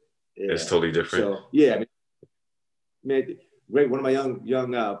it. It's totally different. So, yeah, I mean, great. One of my young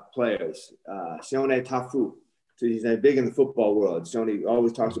players, Sione Tafu. So he's big in the football world. Sione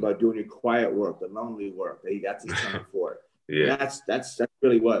always talks about doing your quiet work, the lonely work. That's his term for it. Yeah, and that's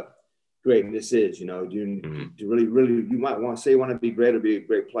really what greatness is. You know, to really, you might want to say you want to be great or be a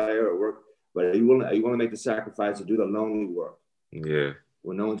great player or work, but you want to make the sacrifice to do the lonely work. Yeah,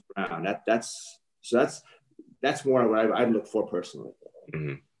 when no one's around. That's more what I'd look for personally.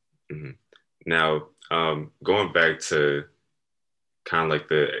 Now, going back to kind of like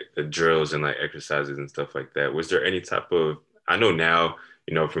the drills and like exercises and stuff like that, was there any type of, I know now,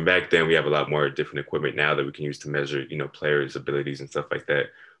 you know, from back then we have a lot more different equipment now that we can use to measure, you know, players' abilities and stuff like that.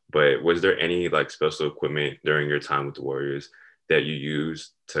 But was there any like special equipment during your time with the Warriors that you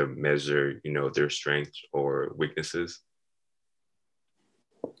used to measure, you know, their strengths or weaknesses?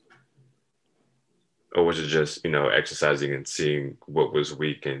 Or was it just, you know, exercising and seeing what was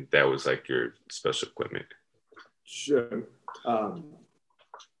weak and that was like your special equipment? Sure.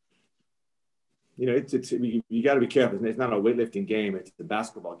 You know, you got to be careful. It's not a weightlifting game; it's a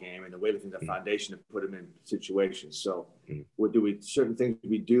basketball game, and the weightlifting is the foundation to put them in situations. So, what do we? Certain things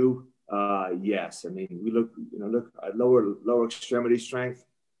we do. Yes, I mean we look at lower extremity strength.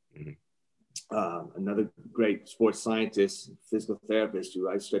 Another great sports scientist, physical therapist who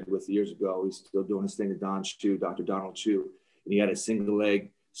I studied with years ago. He's still doing his thing. Dr. Donald Chu, and he had a single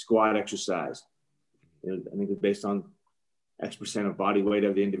leg squat exercise. I think it's based on X percent of body weight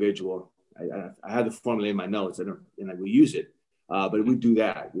of the individual. I had the formula in my notes, and we use it. But we do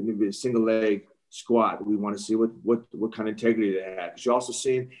that. We need a single leg squat. We want to see what kind of integrity they have. Because you're also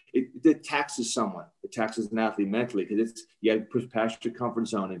seeing it taxes someone. It taxes an athlete mentally because you got to push past your comfort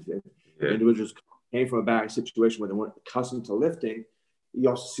zone. If individuals came from a bad situation where they weren't accustomed to lifting, you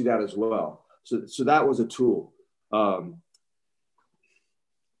also see that as well. So that was a tool.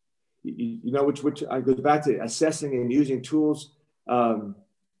 You know, which goes back to assessing and using tools.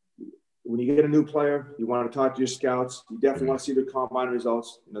 When you get a new player, you want to talk to your scouts. You definitely want to see their combine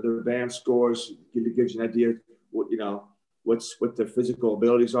results. You know, their advanced scores. It gives you an idea what their physical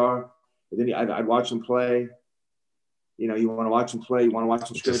abilities are. And then I'd watch them play. You know, you want to watch them play. You want to watch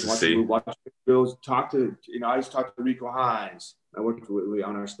them scrimmage. Watch them drills. I used to talk to Rico Hines. I worked with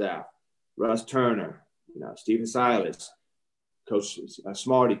on our staff. Russ Turner. You know, Stephen Silas. Coach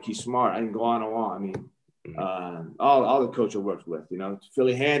Smarty, Keith Smart. I can go on and on. I mean, All the coach I worked with,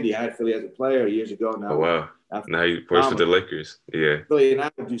 Philly Handy. I had Philly as a player years ago. Now, Oh wow! Now he works with the Lakers. Yeah, Philly and I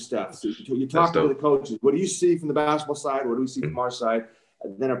would do stuff. So you're talking to the coaches. What do you see from the basketball side? What do we see from our side?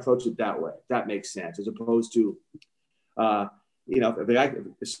 And then approach it that way. That makes sense, as opposed to,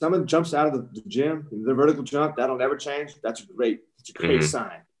 if someone jumps out of the gym, the vertical jump, that'll never change. That's a great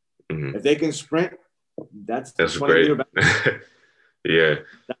sign. If they can sprint, that's great. Yeah.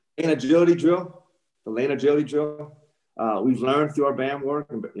 The lane agility drill. We've learned through our BAM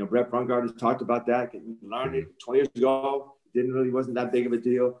work, and Brett Brungard has talked about that. We learned it 20 years ago. Wasn't that big of a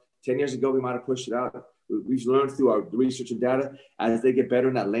deal. 10 years ago, we might have pushed it out. We've learned through our research and data, as they get better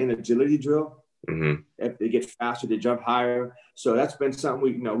in that lane agility drill, if they get faster, they jump higher. So that's been something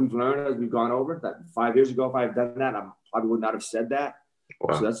we've learned as we've gone over. That 5 years ago, if I had done that, I probably would not have said that.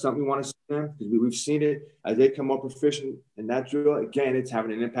 Wow. So that's something we want to see them, because we've seen it as they come more proficient in that drill. Again, it's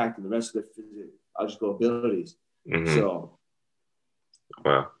having an impact on the rest of their physiological abilities. So,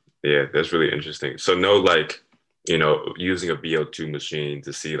 wow, yeah, that's really interesting. So no, using a VO2 machine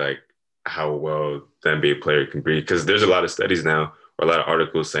to see how well the NBA player can breathe, because there's a lot of studies now, or a lot of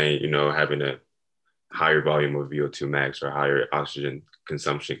articles saying having a higher volume of VO2 max or higher oxygen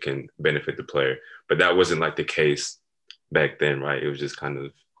consumption can benefit the player, but that wasn't the case back then, right? It was just kind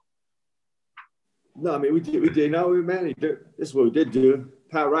of. No, I mean, we did. No, man, this is what we did do.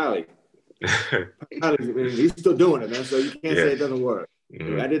 Pat Riley. He's still doing it, man. So you can't say it doesn't work. We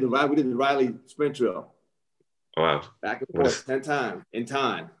did the Riley sprint drill. Wow. Back and forth 10 times in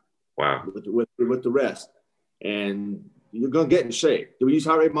time. Wow. With the rest, and you're gonna get in shape. Did we use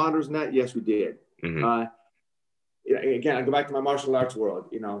heart rate monitors in that? Yes, we did. Again, I go back to my martial arts world.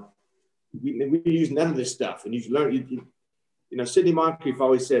 We use none of this stuff, and you learn. Sidney Moncrief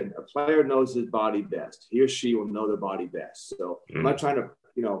always said, a player knows his body best. He or she will know their body best. So I'm not trying to,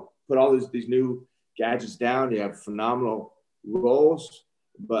 put all these new gadgets down. You have phenomenal roles,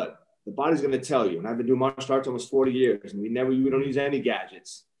 but the body's going to tell you. And I've been doing martial arts almost 40 years, and we don't use any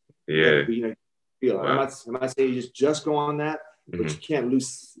gadgets. Yeah. Wow. I'm not saying you just go on that, but you can't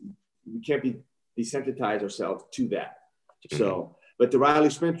be desensitize ourselves to that. So, but the Riley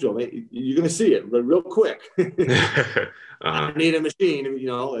sprint drill, you're going to see it real quick. I need a machine.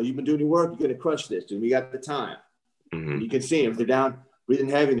 You've been doing your work. You're going to crush this. And we got the time. You can see them. If they're down, breathing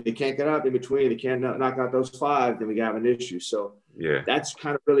heavy, they can't get up in between. They can't knock out those 5. Then we have an issue. So that's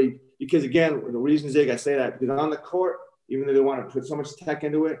kind of really, because again, the reason Zig, I say that, because on the court, even though they want to put so much tech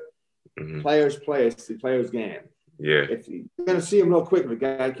into it, players play. It's the player's game. Yeah. If you're going to see them real quick if a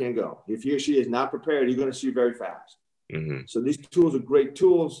guy can't go. If he or she is not prepared, you're going to see very fast. So these tools are great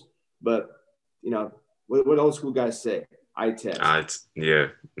tools, but what old school guys say, eye test.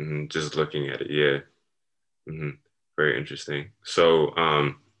 Just looking at it. Yeah. Very interesting. So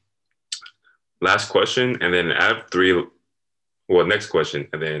last question, and then I have 3. Well, next question,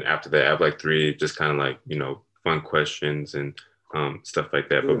 and then after that, I have 3 just kind of fun questions and stuff like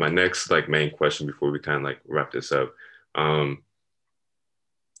that. But my next main question before we kind of wrap this up.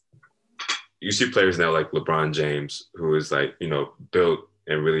 You see players now like LeBron James, who is built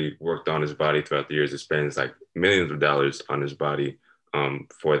and really worked on his body throughout the years. It spends millions of dollars on his body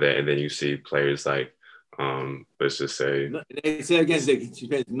for that. And then you see players let's just say. They say against he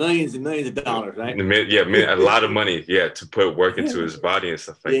spends millions and millions of dollars, right? A lot of money, to put work into his body and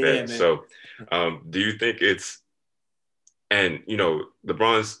stuff like that. Man. So do you think and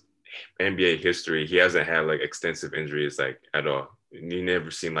LeBron's NBA history, he hasn't had extensive injuries at all. You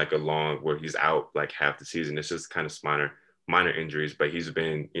never seen a long where he's out half the season. It's just kind of minor injuries, but he's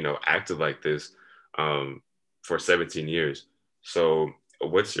been active like this for 17 years. So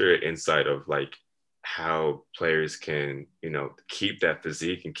what's your insight of how players can keep that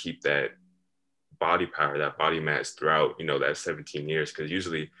physique and keep that body power, that body mass throughout that 17 years? Because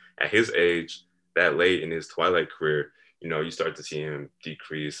usually at his age, that late in his twilight career, you start to see him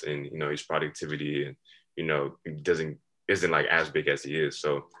decrease in his productivity, and isn't as big as he is.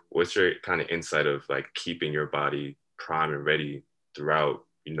 So what's your kind of insight of keeping your body prime and ready throughout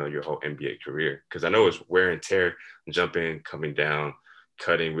your whole NBA career? Because I know it's wear and tear, jumping, coming down,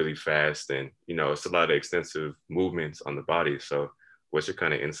 cutting really fast, and it's a lot of extensive movements on the body. So what's your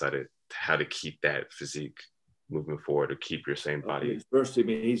kind of insight to how to keep that physique moving forward, or keep your same body? First,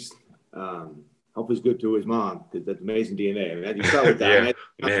 he's hope he's good to his mom, because that's amazing DNA. I mean, you start with that.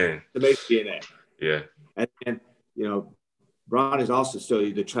 Man. Amazing DNA. Yeah. And Bron is also still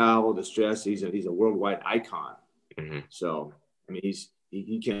the travel, the stress. He's a worldwide icon. So I mean,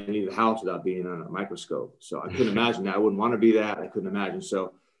 he can't leave the house without being on a microscope. So I couldn't imagine that. I wouldn't want to be that. I couldn't imagine.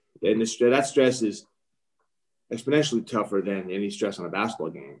 So then that stress is, exponentially tougher than any stress on a basketball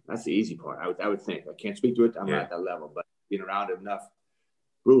game. That's the easy part. I would think. I can't speak to it. I'm not at that level, but being around it enough,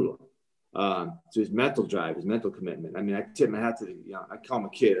 brutal. So his mental drive, his mental commitment. I mean, I tip my hat to I call him a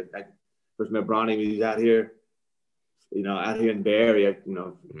kid. I first met Bronny when he was out here in the Bay Area.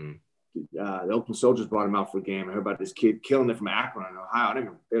 The Oakland Soldiers brought him out for a game. I heard about this kid killing it from Akron, Ohio. I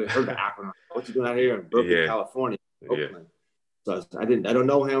never really heard of Akron. What's he doing out here in Berkeley, California, Oakland? So I don't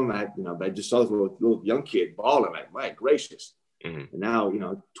know him. But I just saw this little young kid balling. Like, my gracious. And now,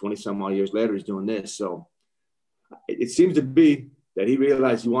 20 some odd years later, he's doing this. So it seems to be that he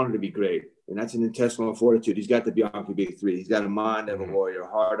realized he wanted to be great. And that's an intestinal fortitude. He's got the Bianchi Big Three. He's got a mind of a warrior, a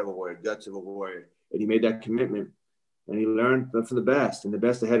heart of a warrior, guts of a warrior. And he made that commitment. And he learned from the best. And the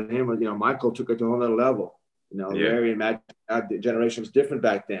best ahead of him was, Michael took it to a whole other level. Larry and Matt generation was different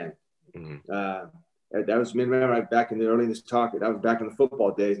back then. That was me and Mary back in the early in this talk. That was back in the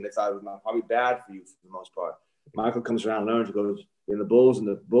football days, and they thought it was probably bad for you for the most part. Michael comes around, learns, he goes in the Bulls, and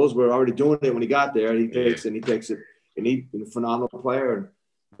the Bulls were already doing it when he got there. And he takes it, and he's a phenomenal player.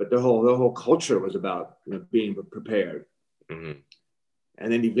 But their whole culture was about being prepared. And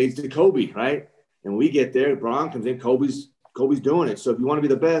then he leads to Kobe, right? And when we get there, Bron comes in, Kobe's doing it. So if you want to be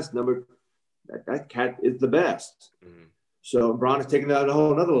the best, that cat is the best. So Bron is taking that to a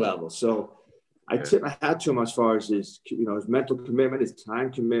whole another level. So I tip my hat to him as far as his mental commitment, his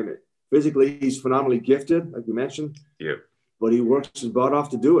time commitment. Physically, he's phenomenally gifted, like we mentioned. But he works his butt off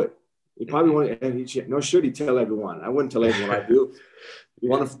to do it. He probably won't, and should he tell everyone? I wouldn't tell everyone I do. You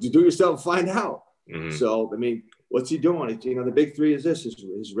want to do yourself, find out. So, I mean, what's he doing? The big three is this: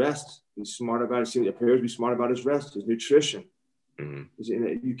 his rest. He's smart about it. He appears to be smart about his rest, his nutrition.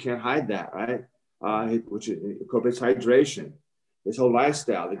 You can't hide that, right? Which incorporates hydration. His whole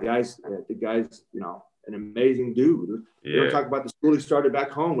lifestyle. The guy's an amazing dude. You don't talk about the school he started back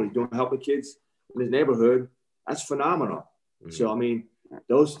home when he's doing helping kids in his neighborhood. That's phenomenal. So I mean,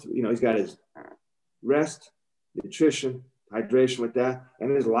 those he's got his rest, nutrition, hydration with that, and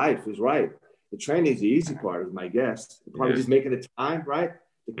his life is right. The training is the easy part, is my guess. Probably just making the time, right?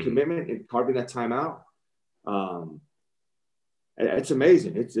 The commitment and carving that time out. It's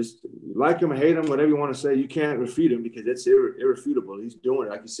amazing. It's just, like him or hate him, whatever you want to say, you can't refute him because it's irrefutable. He's doing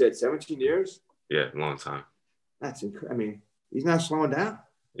it. Like you said, 17 years. Yeah, long time. That's incredible. I mean, he's not slowing down.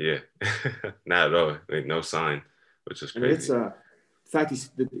 Yeah, not at all. Like, no sign, which is crazy. And it's in fact,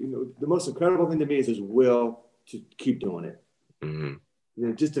 the most incredible thing to me is his will to keep doing it.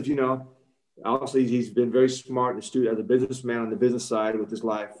 Obviously he's been very smart and astute as a businessman on the business side with his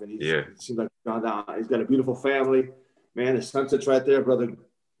life, and it seems like he's got a beautiful family. Man, the sunset's right there, brother.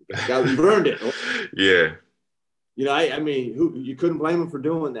 You've earned it. I mean, you couldn't blame him for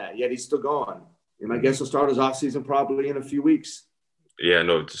doing that. Yet he's still going. And I guess he'll start his off season probably in a few weeks. Yeah,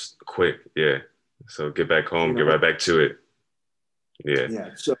 no, just quick. Yeah. So get back home, get right back to it. Yeah.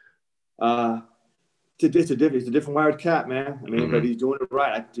 Yeah. So it's a different wired cat, man. I mean, but he's doing it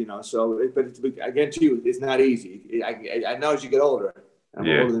right. But I guarantee you, it's not easy. I know as you get older,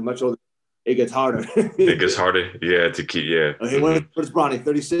 much older. It gets harder. It gets harder, to keep, What is Bronny,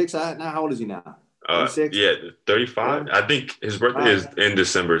 36 now? How old is he now? 36? 35. I think his birthday is in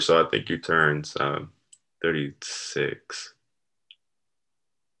December, so I think he turns 36.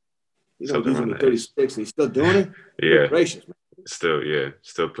 He's 36, and he's still doing it? Good gracious, man.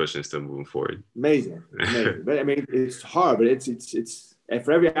 Still pushing, still moving forward. Amazing. But I mean, it's hard, but it's and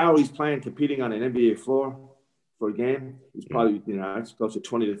for every hour he's playing, competing on an NBA floor for a game, he's probably, it's close to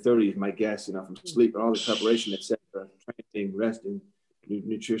 20 to 30 is my guess, from sleep and all the preparation, et cetera, training, resting,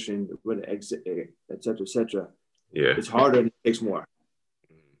 nutrition, et cetera, et cetera. Yeah. It's harder and it takes more.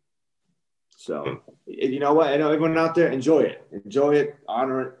 So, you know what? I know everyone out there, enjoy it,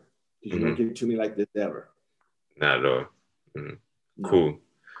 honor it, because you don't give it to me like this ever. Not at all. Cool.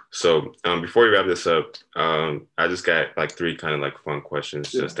 So before we wrap this up, I just got like 3 kind of like fun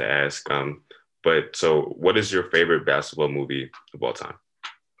questions just to ask. But so what is your favorite basketball movie of all time?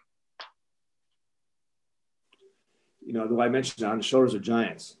 The way I mentioned On the Shoulders of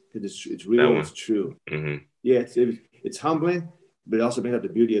Giants, because it's real, it's true. Yeah, it's humbling, but it also brings out the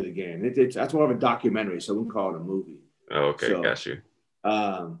beauty of the game. That's more of a documentary, so we wouldn't call it a movie. Oh, okay, so, got you.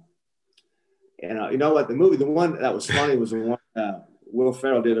 And you know what? The one that was funny was the one Will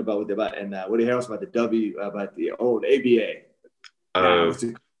Ferrell did about Woody Harrelson about the old ABA.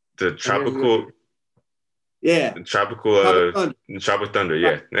 The tropical. Yeah. Tropical Thunder.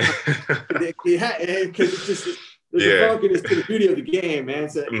 Yeah. Because it's just there's a funkiness to the beauty of the game, man.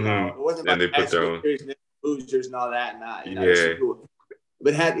 So it wasn't about the Hoosiers and all that, and cool.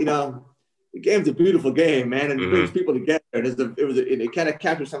 But the game's a beautiful game, man, and it brings people together. And it kind of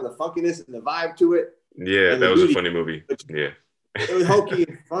captures some of the funkiness and the vibe to it. Yeah, And that the was a beauty, funny movie. Yeah. it was hokey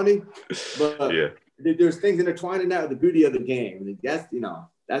and funny, but Yeah. there's things intertwined in that with the beauty of the game. That's,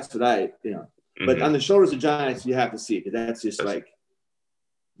 that's what but on Mm-hmm. the shoulders of giants, you have to see it, because that's just like,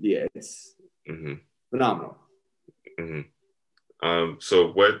 yeah, it's Mm-hmm. phenomenal. Mm-hmm.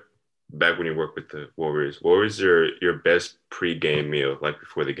 So what, back when you worked with the Warriors, what was your best pre-game meal, like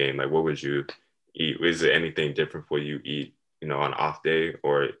before the game? Like what would you eat? Was there anything different for you eat, on off day,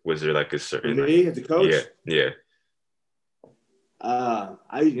 or was there like a For certain like, me as a yeah, coach, yeah.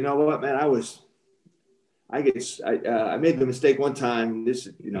 you know what, man, I made the mistake one time. This,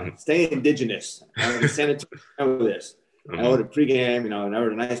 Mm-hmm. staying indigenous. I was in San Antonio with this. I Mm-hmm. ordered pregame, and I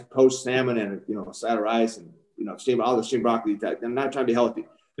ordered a nice poached salmon and a side of rice and all the steamed broccoli. I'm not trying to be healthy,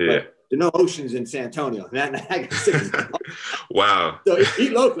 Yeah. but there are no oceans in San Antonio. Man, I got sick of it. Wow. So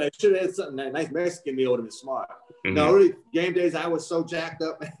eat locally. I should have had something, that nice Mexican meal would have been smart. Mm-hmm. No, really, game days I was so jacked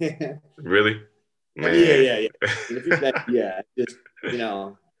up, man. Really? Man. Yeah. And if you're just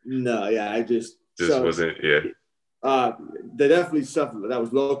no, yeah, I just Just wasn't, yeah. They definitely stuff that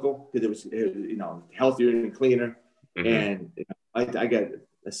was local, because it was healthier and cleaner. Mm-hmm. And I got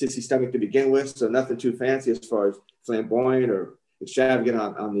a sissy stomach to begin with, so nothing too fancy as far as flamboyant or extravagant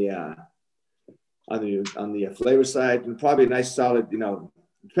on the flavor side. And probably a nice solid,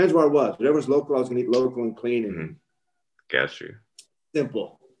 depends where I was. Whatever was local, I was gonna eat local and clean and Mm-hmm. Got you.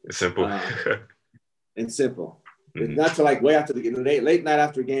 simple. Simple. And simple. Mm-hmm. It's not till like way after the late night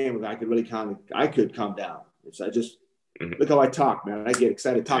after a game I could really calm down. So I just look how I talk, man. I get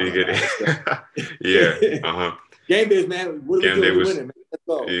excited talking about it. Yeah. Uh-huh. Game days, man. What are we doing? We're winning, man. Let's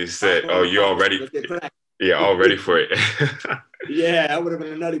go. You said, "Oh, you all ready?" Yeah, all ready for it. Yeah, I would have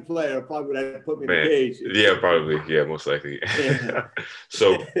been a nutty player. Probably would have put me in the cage. Yeah, probably. Yeah, most likely. Yeah.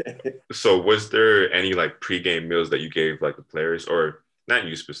 So was there any like pregame meals that you gave like the players, or not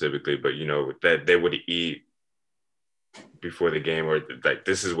you specifically, but that they would eat before the game, or like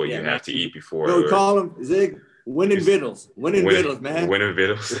this is what you have to eat before? We call them Zig winning vittles. Winning vittles, man. Winning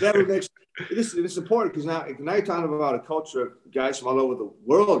vittles. Whatever makes this is important, because now you're talking about a culture of guys from all over the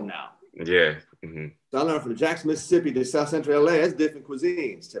world now. Yeah. Mm-hmm. So I learned from Jackson, Mississippi to South Central LA. That's different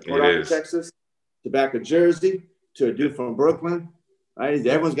cuisines. To Port Arthur, Texas, to back of Jersey, to a dude from Brooklyn. Right?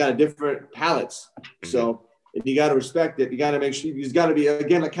 Everyone's got a different palates. Mm-hmm. So you got to respect it. You got to make sure you've got to be,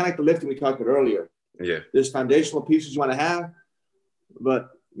 again, kind of like the lifting we talked about earlier. Yeah. There's foundational pieces you want to have, but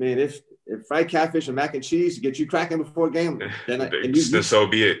man, if fried catfish and mac and cheese get you cracking before a game, then so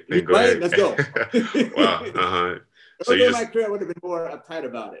be it. Then go ahead. Let's go. Wow. Uh-huh. So in my career, I would have been more uptight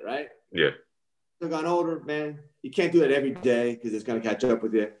about it, right? Yeah. I've gone older, man. You can't do that every day because it's going to catch up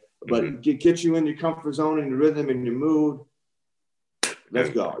with you. But get you in your comfort zone and your rhythm and your mood. Let's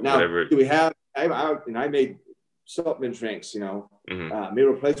go. Now, do we have? I made supplement drinks. Meal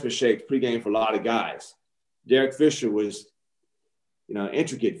replacement shakes pregame for a lot of guys. Derek Fisher was,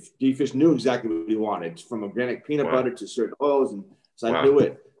 intricate. D. Fish knew exactly what he wanted, from organic peanut butter to certain oils, and so I knew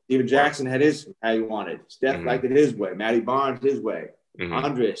it. Steven Jackson had how he wanted. Steph liked it his way. Matty Barnes his way.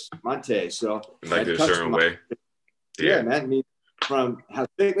 Andres Monte. So like a certain way. Yeah, man. I mean, from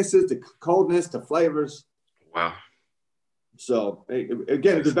thicknesses to coldness to flavors. Wow. So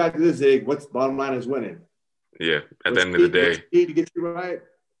again, it goes back to this, Zig. What's the bottom line is winning. Yeah. At the end of the day. Key to get you right.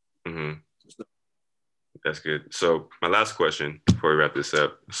 Mm-hmm. That's good. So my last question before we wrap this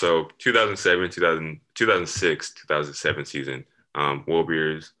up. So 2006, 2007 season,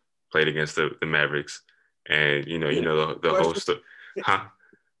 Warriors played against the Mavericks, and the whole story. Huh?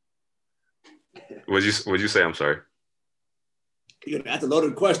 What'd you say? I'm sorry. That's a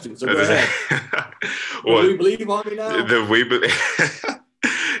loaded question. So go ahead. Well, do we believe on me now?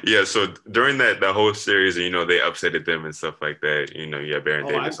 Yeah. So during that whole series, they upsetted them and stuff like that. You had Baron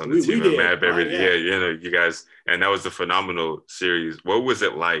Davis on the team, and Matt Beverly. Yeah. You guys, and that was a phenomenal series. What was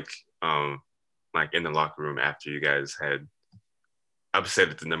it like in the locker room after you guys had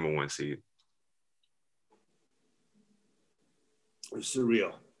upset the number one seed? It's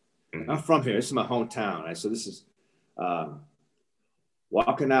surreal. Mm-hmm. I'm from here. This is my hometown, right? So this is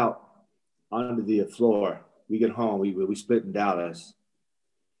walking out onto the floor. We get home. We split in Dallas,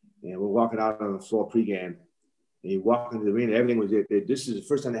 and we're walking out on the floor pregame. And you walk into the arena. Everything was it. This is the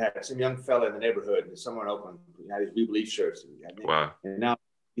first time they had some young fella in the neighborhood, somewhere in Oakland. He had his We Believe shirts. Wow. And now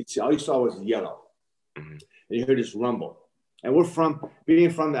all you saw was yellow. Mm-hmm. And you heard this rumble. And we're being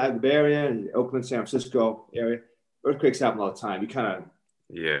from the Bay Area and Oakland, San Francisco area. Earthquakes happen all the time. You kind of,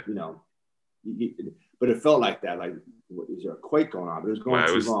 but it felt like that. Like, is there a quake going on? But it was going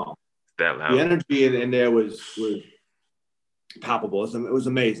too long. That loud. The energy in there was palpable. It was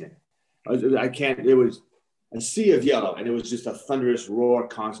amazing. It was a sea of yellow, and it was just a thunderous roar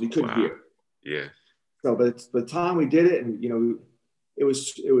constantly. You couldn't hear. Yeah. So, but the time we did it, and it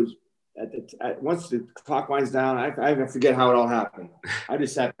was once the clock winds down, I forget how it all happened. I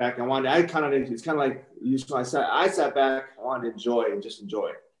just sat back. It's kind of like you saw. I sat back. I wanted to enjoy and just enjoy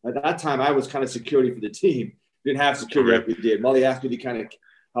it. At that time, I was kind of security for the team. Didn't have security like we did. Molly asked me to kind of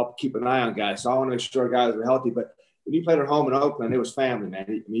help keep an eye on guys. So I want to make sure guys were healthy. But when you played at home in Oakland, it was family, man.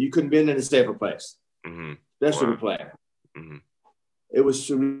 I mean, you couldn't be in a safer place, especially with playing. It was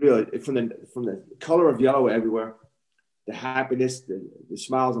surreal. From the color of yellow everywhere, the happiness, the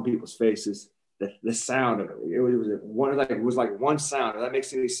smiles on people's faces, the sound of it. It was like one sound. Does that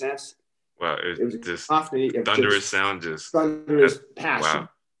make any sense? Wow, it was just thunderous sound, just thunderous passion.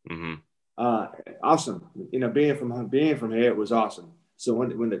 Wow. Awesome. Being from here, it was awesome. So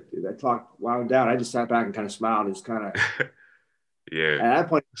when the clock wound down, I just sat back and kind of smiled. It was kind of yeah. At that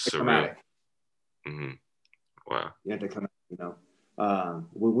point, surreal. Wow. You have to come out.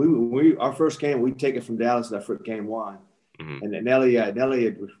 When our first game, we take it from Dallas. That first game one, and then Nelly had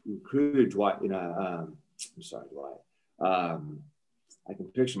recruited Dwight. I'm sorry, Dwight. I can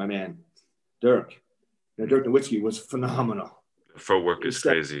picture my man, Dirk. Dirk Nowitzki was phenomenal. The footwork is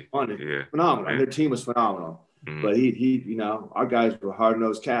crazy. Yeah, phenomenal. And their team was phenomenal. But he, our guys were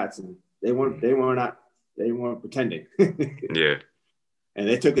hard-nosed cats, and they weren't pretending. Yeah. And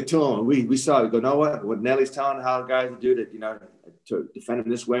they took it to him. And we saw it. Go, know what Nelly's telling how guys do to defend him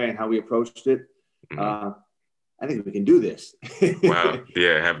this way and how we approached it. I think we can do this. Wow.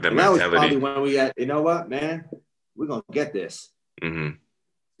 Yeah, have that and mentality. That was probably when we got, what, man, we're gonna get this.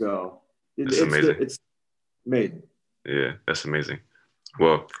 So it's amazing. It's amazing. Yeah, that's amazing.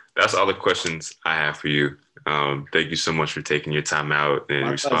 Well, that's all the questions I have for you. Thank you so much for taking your time out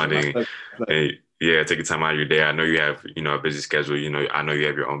and responding. And taking time out of your day. I know you have, a busy schedule. I know you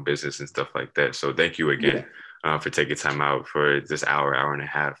have your own business and stuff like that. So thank you again for taking time out for this hour and a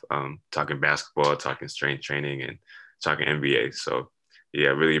half, talking basketball, talking strength training, and talking NBA. So yeah,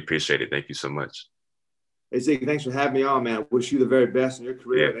 I really appreciate it. Thank you so much. Hey, Zeke, thanks for having me on, man. I wish you the very best in your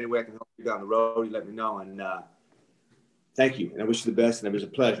career. Yeah. Any way I can help you down the road, you let me know. And thank you. And I wish you the best. And it was a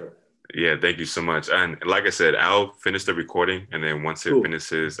pleasure. Yeah, thank you so much. And like I said, I'll finish the recording, and then once it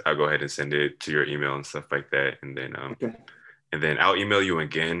finishes, I'll go ahead and send it to your email and stuff like that. And then and then I'll email you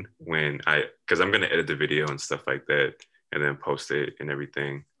again because I'm gonna edit the video and stuff like that, and then post it and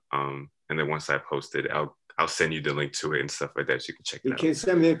everything. And then once I post it, I'll send you the link to it and stuff like that, so you can check it out. You can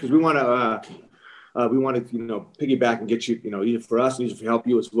send me it because we want to piggyback and get you, either for us and either for help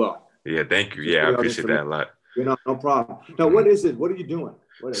you as well. Yeah, thank you. Yeah, I appreciate that a lot. No problem. Now, what is it? What are you doing?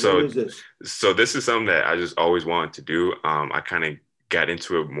 What is this? So this is something that I just always wanted to do. I kind of got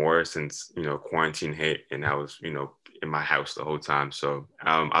into it more since, quarantine hit, and I was, in my house the whole time. So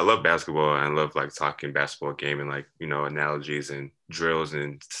I love basketball, and I love talking basketball game and analogies and drills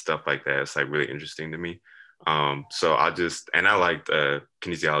and stuff like that. It's really interesting to me. So I liked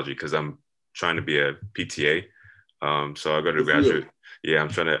kinesiology because I'm trying to be a PTA. So I go to graduate. Yeah,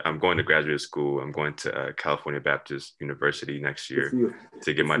 I'm going to graduate school. I'm going to California Baptist University next year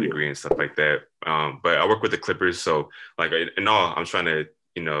to get my degree and stuff like that. But I work with the Clippers. So in all, I'm trying to,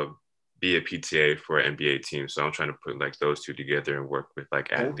 be a PTA for an NBA team. So I'm trying to put those two together and work with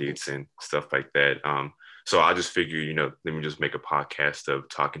athletes and stuff like that. So I just figure, let me just make a podcast of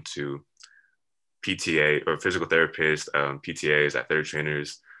talking to PTA or physical therapists, PTAs, athletic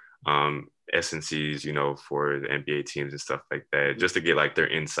trainers, SNCs, for the NBA teams and stuff like that, just to get their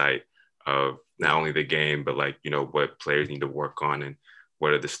insight of not only the game, but what players need to work on and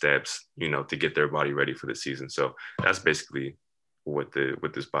what are the steps, to get their body ready for the season. So that's basically what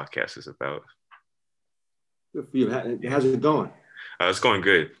this podcast is about. Good for you. How's it going? It's going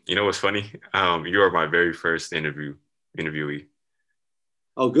good. You know what's funny? You are my very first interviewee.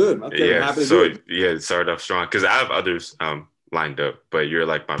 Oh, good. Okay. Yeah. So it started off strong because I have others lined up, but you're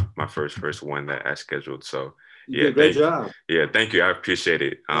my first one that I scheduled. So you did a great job. Yeah, thank you. I appreciate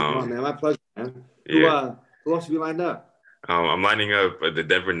it. Man, my pleasure, man. Who else have you lined up? I'm lining up the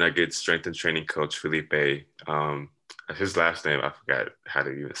Denver Nuggets strength and training coach Felipe. His last name I forgot how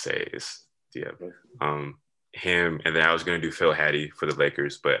to even say it. It's him, and then I was gonna do Phil Hattie for the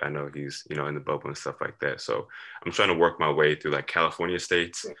Lakers, but I know he's in the bubble and stuff like that. So I'm trying to work my way through California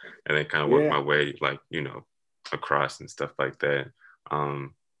states, and then kind of work my way across and stuff like that.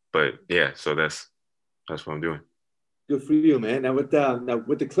 But yeah, so that's what I'm doing. Good for you, man. Now with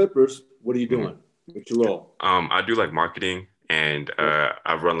the Clippers, what are you doing? What's your role? I do marketing, and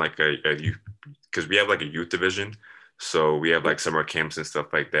I run a youth, because we have a youth division. So we have summer camps and stuff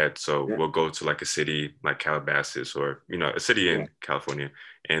like that. So we'll go to a city like Calabasas or, a city in California.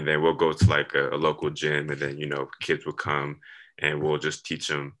 And then we'll go to a local gym, and then, kids will come and we'll just teach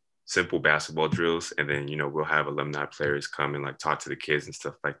them simple basketball drills, and then we'll have alumni players come and like talk to the kids and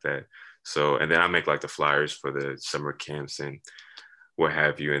stuff like that. So, and then I make like the flyers for the summer camps and what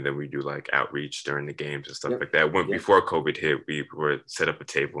have you, and then we do like outreach during the games and stuff like that. When before COVID hit, we were set up a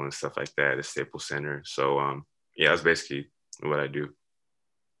table and stuff like that at Staples Center. So yeah, that's basically what I do.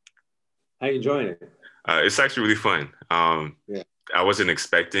 How you enjoying it? It's actually really fun. I wasn't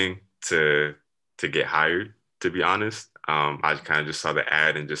expecting to get hired, to be honest. I kind of just saw the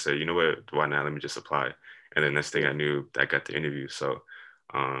ad and just said, you know what, why not? Let me just apply. And then next thing I knew, I got the interview. So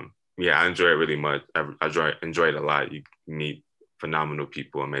yeah, I enjoy it really much. I enjoy it a lot. You meet phenomenal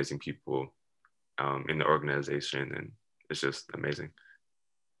people, amazing people in the organization, and it's just amazing.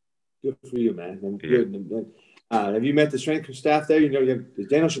 Good for you, man. And good. Have you met the strength staff there? Is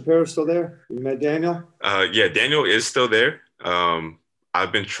Daniel Shapiro still there? You met Daniel? Yeah, Daniel is still there.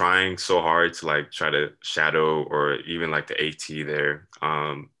 I've been trying so hard to like try to shadow or even like the AT there.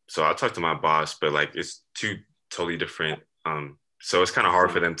 So I'll talk to my boss, but like it's two totally different. So it's kind of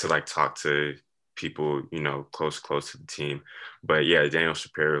hard for them to like talk to people, close to the team. But yeah, Daniel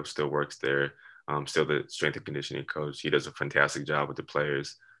Shapiro still works there. Still the strength and conditioning coach. He does a fantastic job with the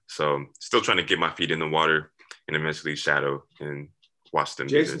players. So still trying to get my feet in the water and eventually shadow and watch them.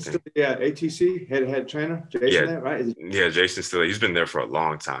 Jason's still the ATC head trainer. Jason, there, right? Yeah, Jason's still. He's been there for a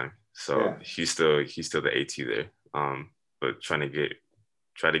long time, so he's still the AT there. But try to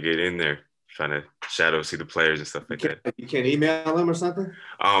get in there, trying to shadow, see the players and stuff like that. You can't email him or something.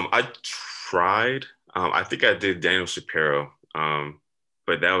 I tried. I think I did Daniel Shapiro,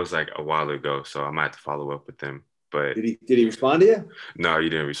 but that was like a while ago, so I might have to follow up with them. But did he respond to you? No, he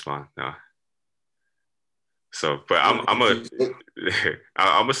didn't respond. No. So, but I'm gonna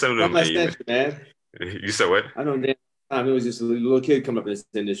send him an email. Man. You said what? I know Dan. It was just a little kid coming up in this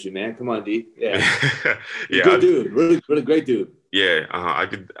industry, man. Come on, D. Yeah. Yeah. Good dude. Really, really great dude. Yeah.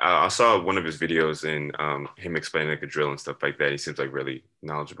 I saw one of his videos and him explaining like a drill and stuff like that. He seems like really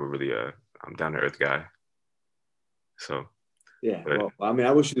knowledgeable, really down to earth guy. So. Yeah. Well, I mean,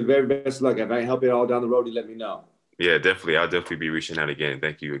 I wish you the very best of luck. If I can help you all down the road, you let me know. Yeah, definitely. I'll definitely be reaching out again.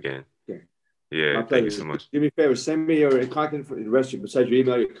 Thank you again. Okay. Yeah, thank you so much. Do me a favor, send me your contact, the rest of besides your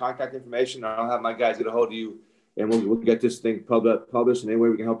email, your contact information. I'll have my guys get a hold of you, and we'll get this thing published, and anyway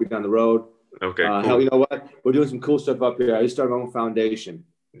we can help you down the road. Okay, cool. Hell, you know what? We're doing some cool stuff up here. I just started my own foundation.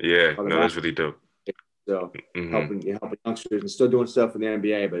 Yeah, no, that's really dope. So helping youngsters and still doing stuff in the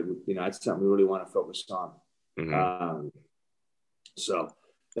NBA, but that's something we really want to focus on. So.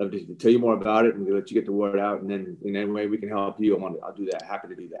 I'll just tell you more about it and let you get the word out. And then in any way we can help you, I'll do that. Happy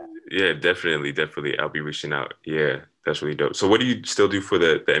to do that. Yeah, definitely. I'll be reaching out. Yeah, that's really dope. So what do you still do for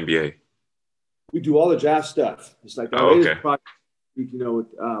the NBA? We do all the draft stuff. It's like our latest project,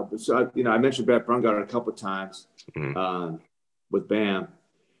 so I mentioned Brett Brungard a couple of times with BAM.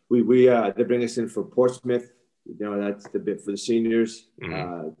 We they bring us in for Portsmouth. That's the bit for the seniors.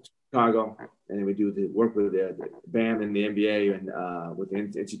 Chicago, and then we do the work with the BAM and the NBA and with the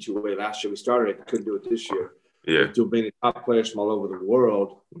NCAA. Last year we started, couldn't do it this year. Yeah, to bring the top players from all over the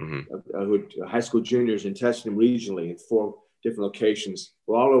world, who high school juniors, and testing them regionally in 4 different locations,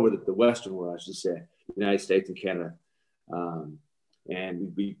 all over the Western world, I should say, United States and Canada.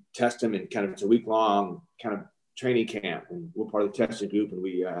 And we test them in kind of it's a week-long kind of training camp, and we're part of the testing group, and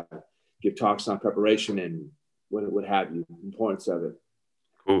we give talks on preparation and what have you, importance of it.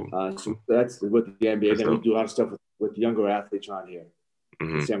 Cool. So that's with the NBA. Then we do a lot of stuff with younger athletes on here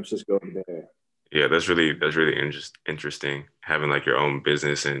in San Francisco and Bay Area. Yeah, that's really interesting having like your own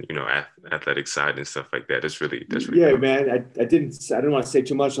business and athletic side and stuff like that. That's really yeah, dope. Man. I didn't want to say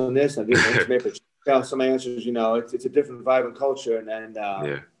too much on this. I didn't want to make it tell some answers. It's a different vibe and culture, and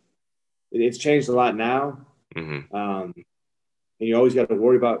it's changed a lot now. And you always got to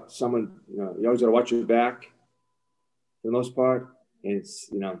worry about someone. You always got to watch your back for the most part. And it's,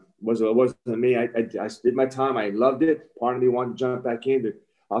 it wasn't me. I did my time. I loved it. Part of me wanted to jump back in, but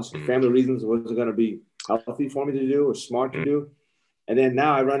also for family reasons, it wasn't going to be healthy for me to do or smart to do. And then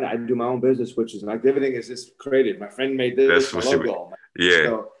now I do my own business, which is like everything is just created. My friend made this logo. Yeah.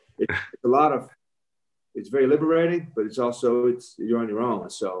 So it's a lot of, it's very liberating, but it's also, you're on your own.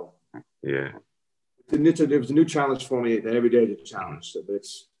 So yeah, there was a new challenge for me that every day is a challenge. So, but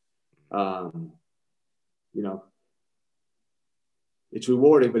it's, it's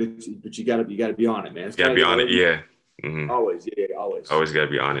rewarding, but you gotta be on it, man. You gotta be on it, yeah. Always, always. Always gotta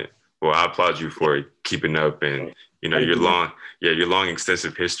be on it. Well, I applaud you for keeping up and your long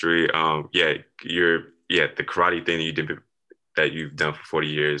extensive history. The karate thing that you've done for 40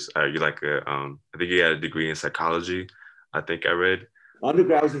 years. You're like I think you got a degree in psychology. I think I read.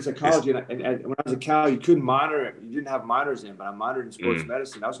 undergrad was in psychology, and when I was at Cal, you couldn't minor. You didn't have minors in, but I minored in sports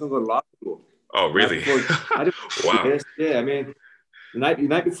medicine. I was going to go to law school. Oh, really? I didn't Wow. this. Yeah, I mean, the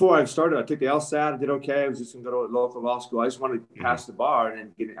night before I started, I took the LSAT. I did okay. I was just going to go to a local law school. I just wanted to pass the bar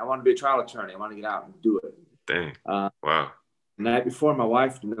and get. I wanted to be a trial attorney. I wanted to get out and do it. Dang. Wow. The night before, my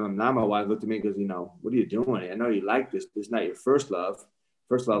wife, now my wife looked at me and goes, what are you doing? I know you like this. This is not your first love.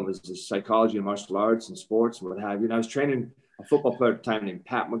 First love was psychology and martial arts and sports and what have you. And I was training a football player at the time named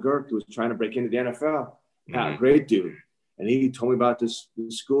Pat McGurk, who was trying to break into the NFL. Pat, great dude. And he told me about this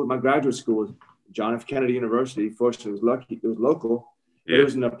school, my graduate school, John F. Kennedy University. Fortunately, it was local. But it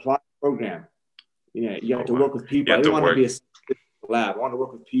was an applied program. You have to work with people. I didn't want to be a lab. I wanted to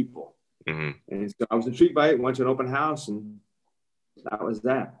work with people. And so I was intrigued by it, went to an open house, and that was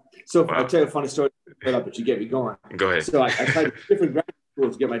that. So I'll tell you a funny story, but you get me going. Go ahead. So I tried different graduate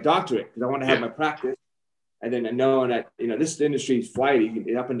schools to get my doctorate because I wanted to have my practice. And then knowing that, this industry is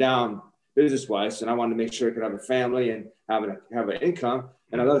flighty, up and down business-wise, and I wanted to make sure I could have a family and have an income,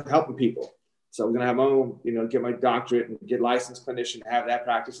 and I love helping people. So I'm going to have my own, get my doctorate and get licensed clinician, have that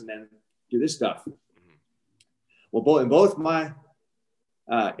practice, and then do this stuff. Well, in both my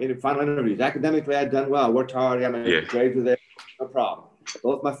in final interviews, academically, I'd done well, worked hard, got my grades were there, no problem.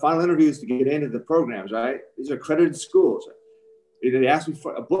 Both my final interviews to get into the programs, right? These are accredited schools. They asked me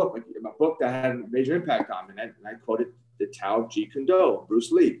for a book, like a book that had a major impact on me. And I quoted the Tao Jeet Kune Do,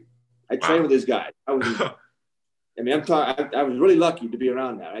 Bruce Lee. I trained with this guy. I was really lucky to be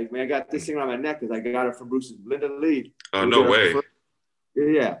around that. I got this thing around my neck because I got it from Bruce's Linda Lee. Oh, no way.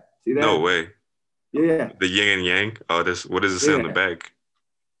 Yeah. See that? No way. Yeah. The yin and yang. Oh, what does it say on the back?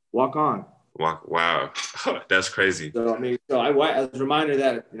 Walk on. Wow. That's crazy. So, as a reminder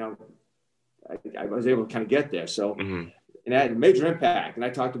that, I was able to kind of get there. So, and that had a major impact. And I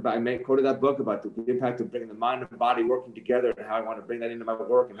quoted that book about the impact of bringing the mind and body working together and how I want to bring that into my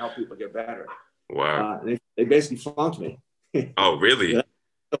work and help people get better. Wow. They basically flunked me. Oh, really?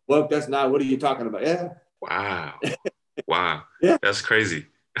 Well, that's not, what are you talking about? Yeah. Wow. Yeah. That's crazy.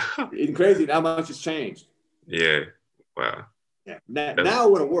 It's crazy how much has changed. Yeah. Wow. Yeah. Now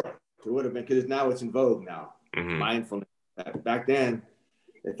it would have worked. It would have been, because now it's in vogue now. Mindfulness. Back then,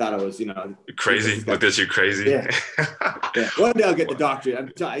 they thought it was, crazy. Looked at you crazy. Yeah. One day I'll get the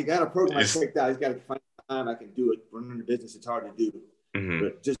doctorate. I got a program I picked out. I got to find time I can do it. Running the business, it's hard to do.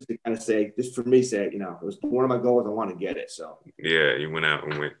 But just to kind of say, just for me, it was one of my goals. I want to get it. So yeah, you went out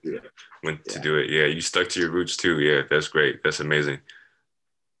and went to do it. Yeah, you stuck to your roots too. Yeah, that's great. That's amazing.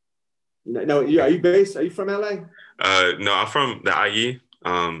 No, are you from LA? No, I'm from the IE.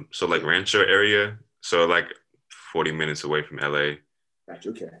 So like Rancho area. So like 40 minutes away from LA. Gotcha.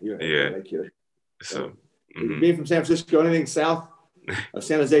 Okay. You're yeah. LA kid. So being from San Francisco, anything south of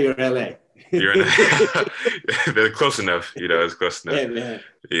San Jose, you're in LA. You're in they're close enough, it's close enough.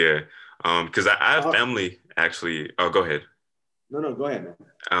 Yeah. Because I have family actually. Oh, go ahead. No, go ahead, man.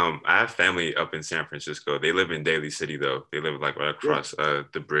 I have family up in San Francisco. They live in Daly City though. They live like right across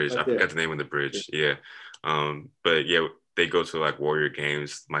the bridge. I forgot the name of the bridge. Yeah. But yeah, they go to like Warrior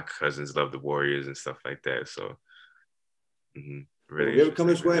games. My cousins love the Warriors and stuff like that. So really. You ever come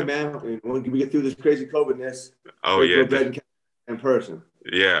this way, man? When we get through this crazy COVID-ness. Oh yeah. In person.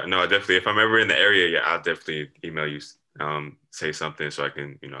 Yeah, no, definitely. If I'm ever in the area, I'll definitely email you, say something so I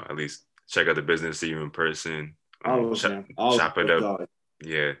can, at least check out the business, see you in person, shop it up.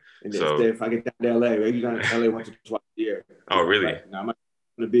 Yeah. And so if I get down to LA, maybe you're going to LA once or twice a year. Oh, really? Now I'm going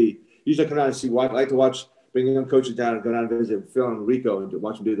to be. Usually I come down and see. I like to watch, bring young coaches down and go down and visit Phil and Rico and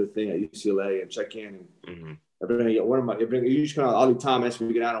watch them do their thing at UCLA and check in. And you usually come out Ollie Thomas.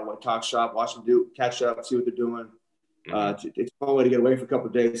 We get down and talk shop, watch them catch up, see what they're doing. It's a fun way to get away for a couple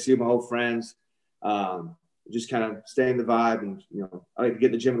of days, see my old friends, just kind of stay in the vibe, and I like to get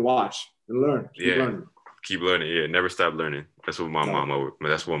in the gym and watch and learn. Keep learning. Yeah, never stop learning. That's what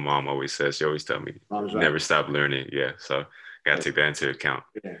mom always says. She always tell me, never stop learning. Yeah, so gotta take that into account.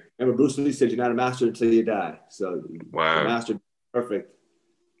 Yeah. Remember Bruce Lee said, "You're not a master until you die." So wow, master, perfect.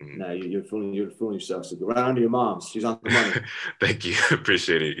 No, you're fooling yourself. So go right on to your mom's. She's on the money. Thank you.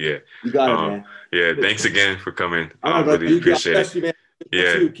 Appreciate it. Yeah. You got it, man. Yeah. Thanks again for coming. Really appreciate it. You, man.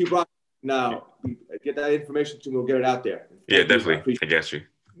 Yeah. Keep rocking. Now, get that information to me. We'll get it out there. Yeah, definitely. I got you.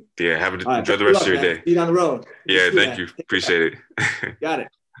 Yeah. Enjoy the rest of your day. See you down the road. Yeah. Thank you. Appreciate it. Got it.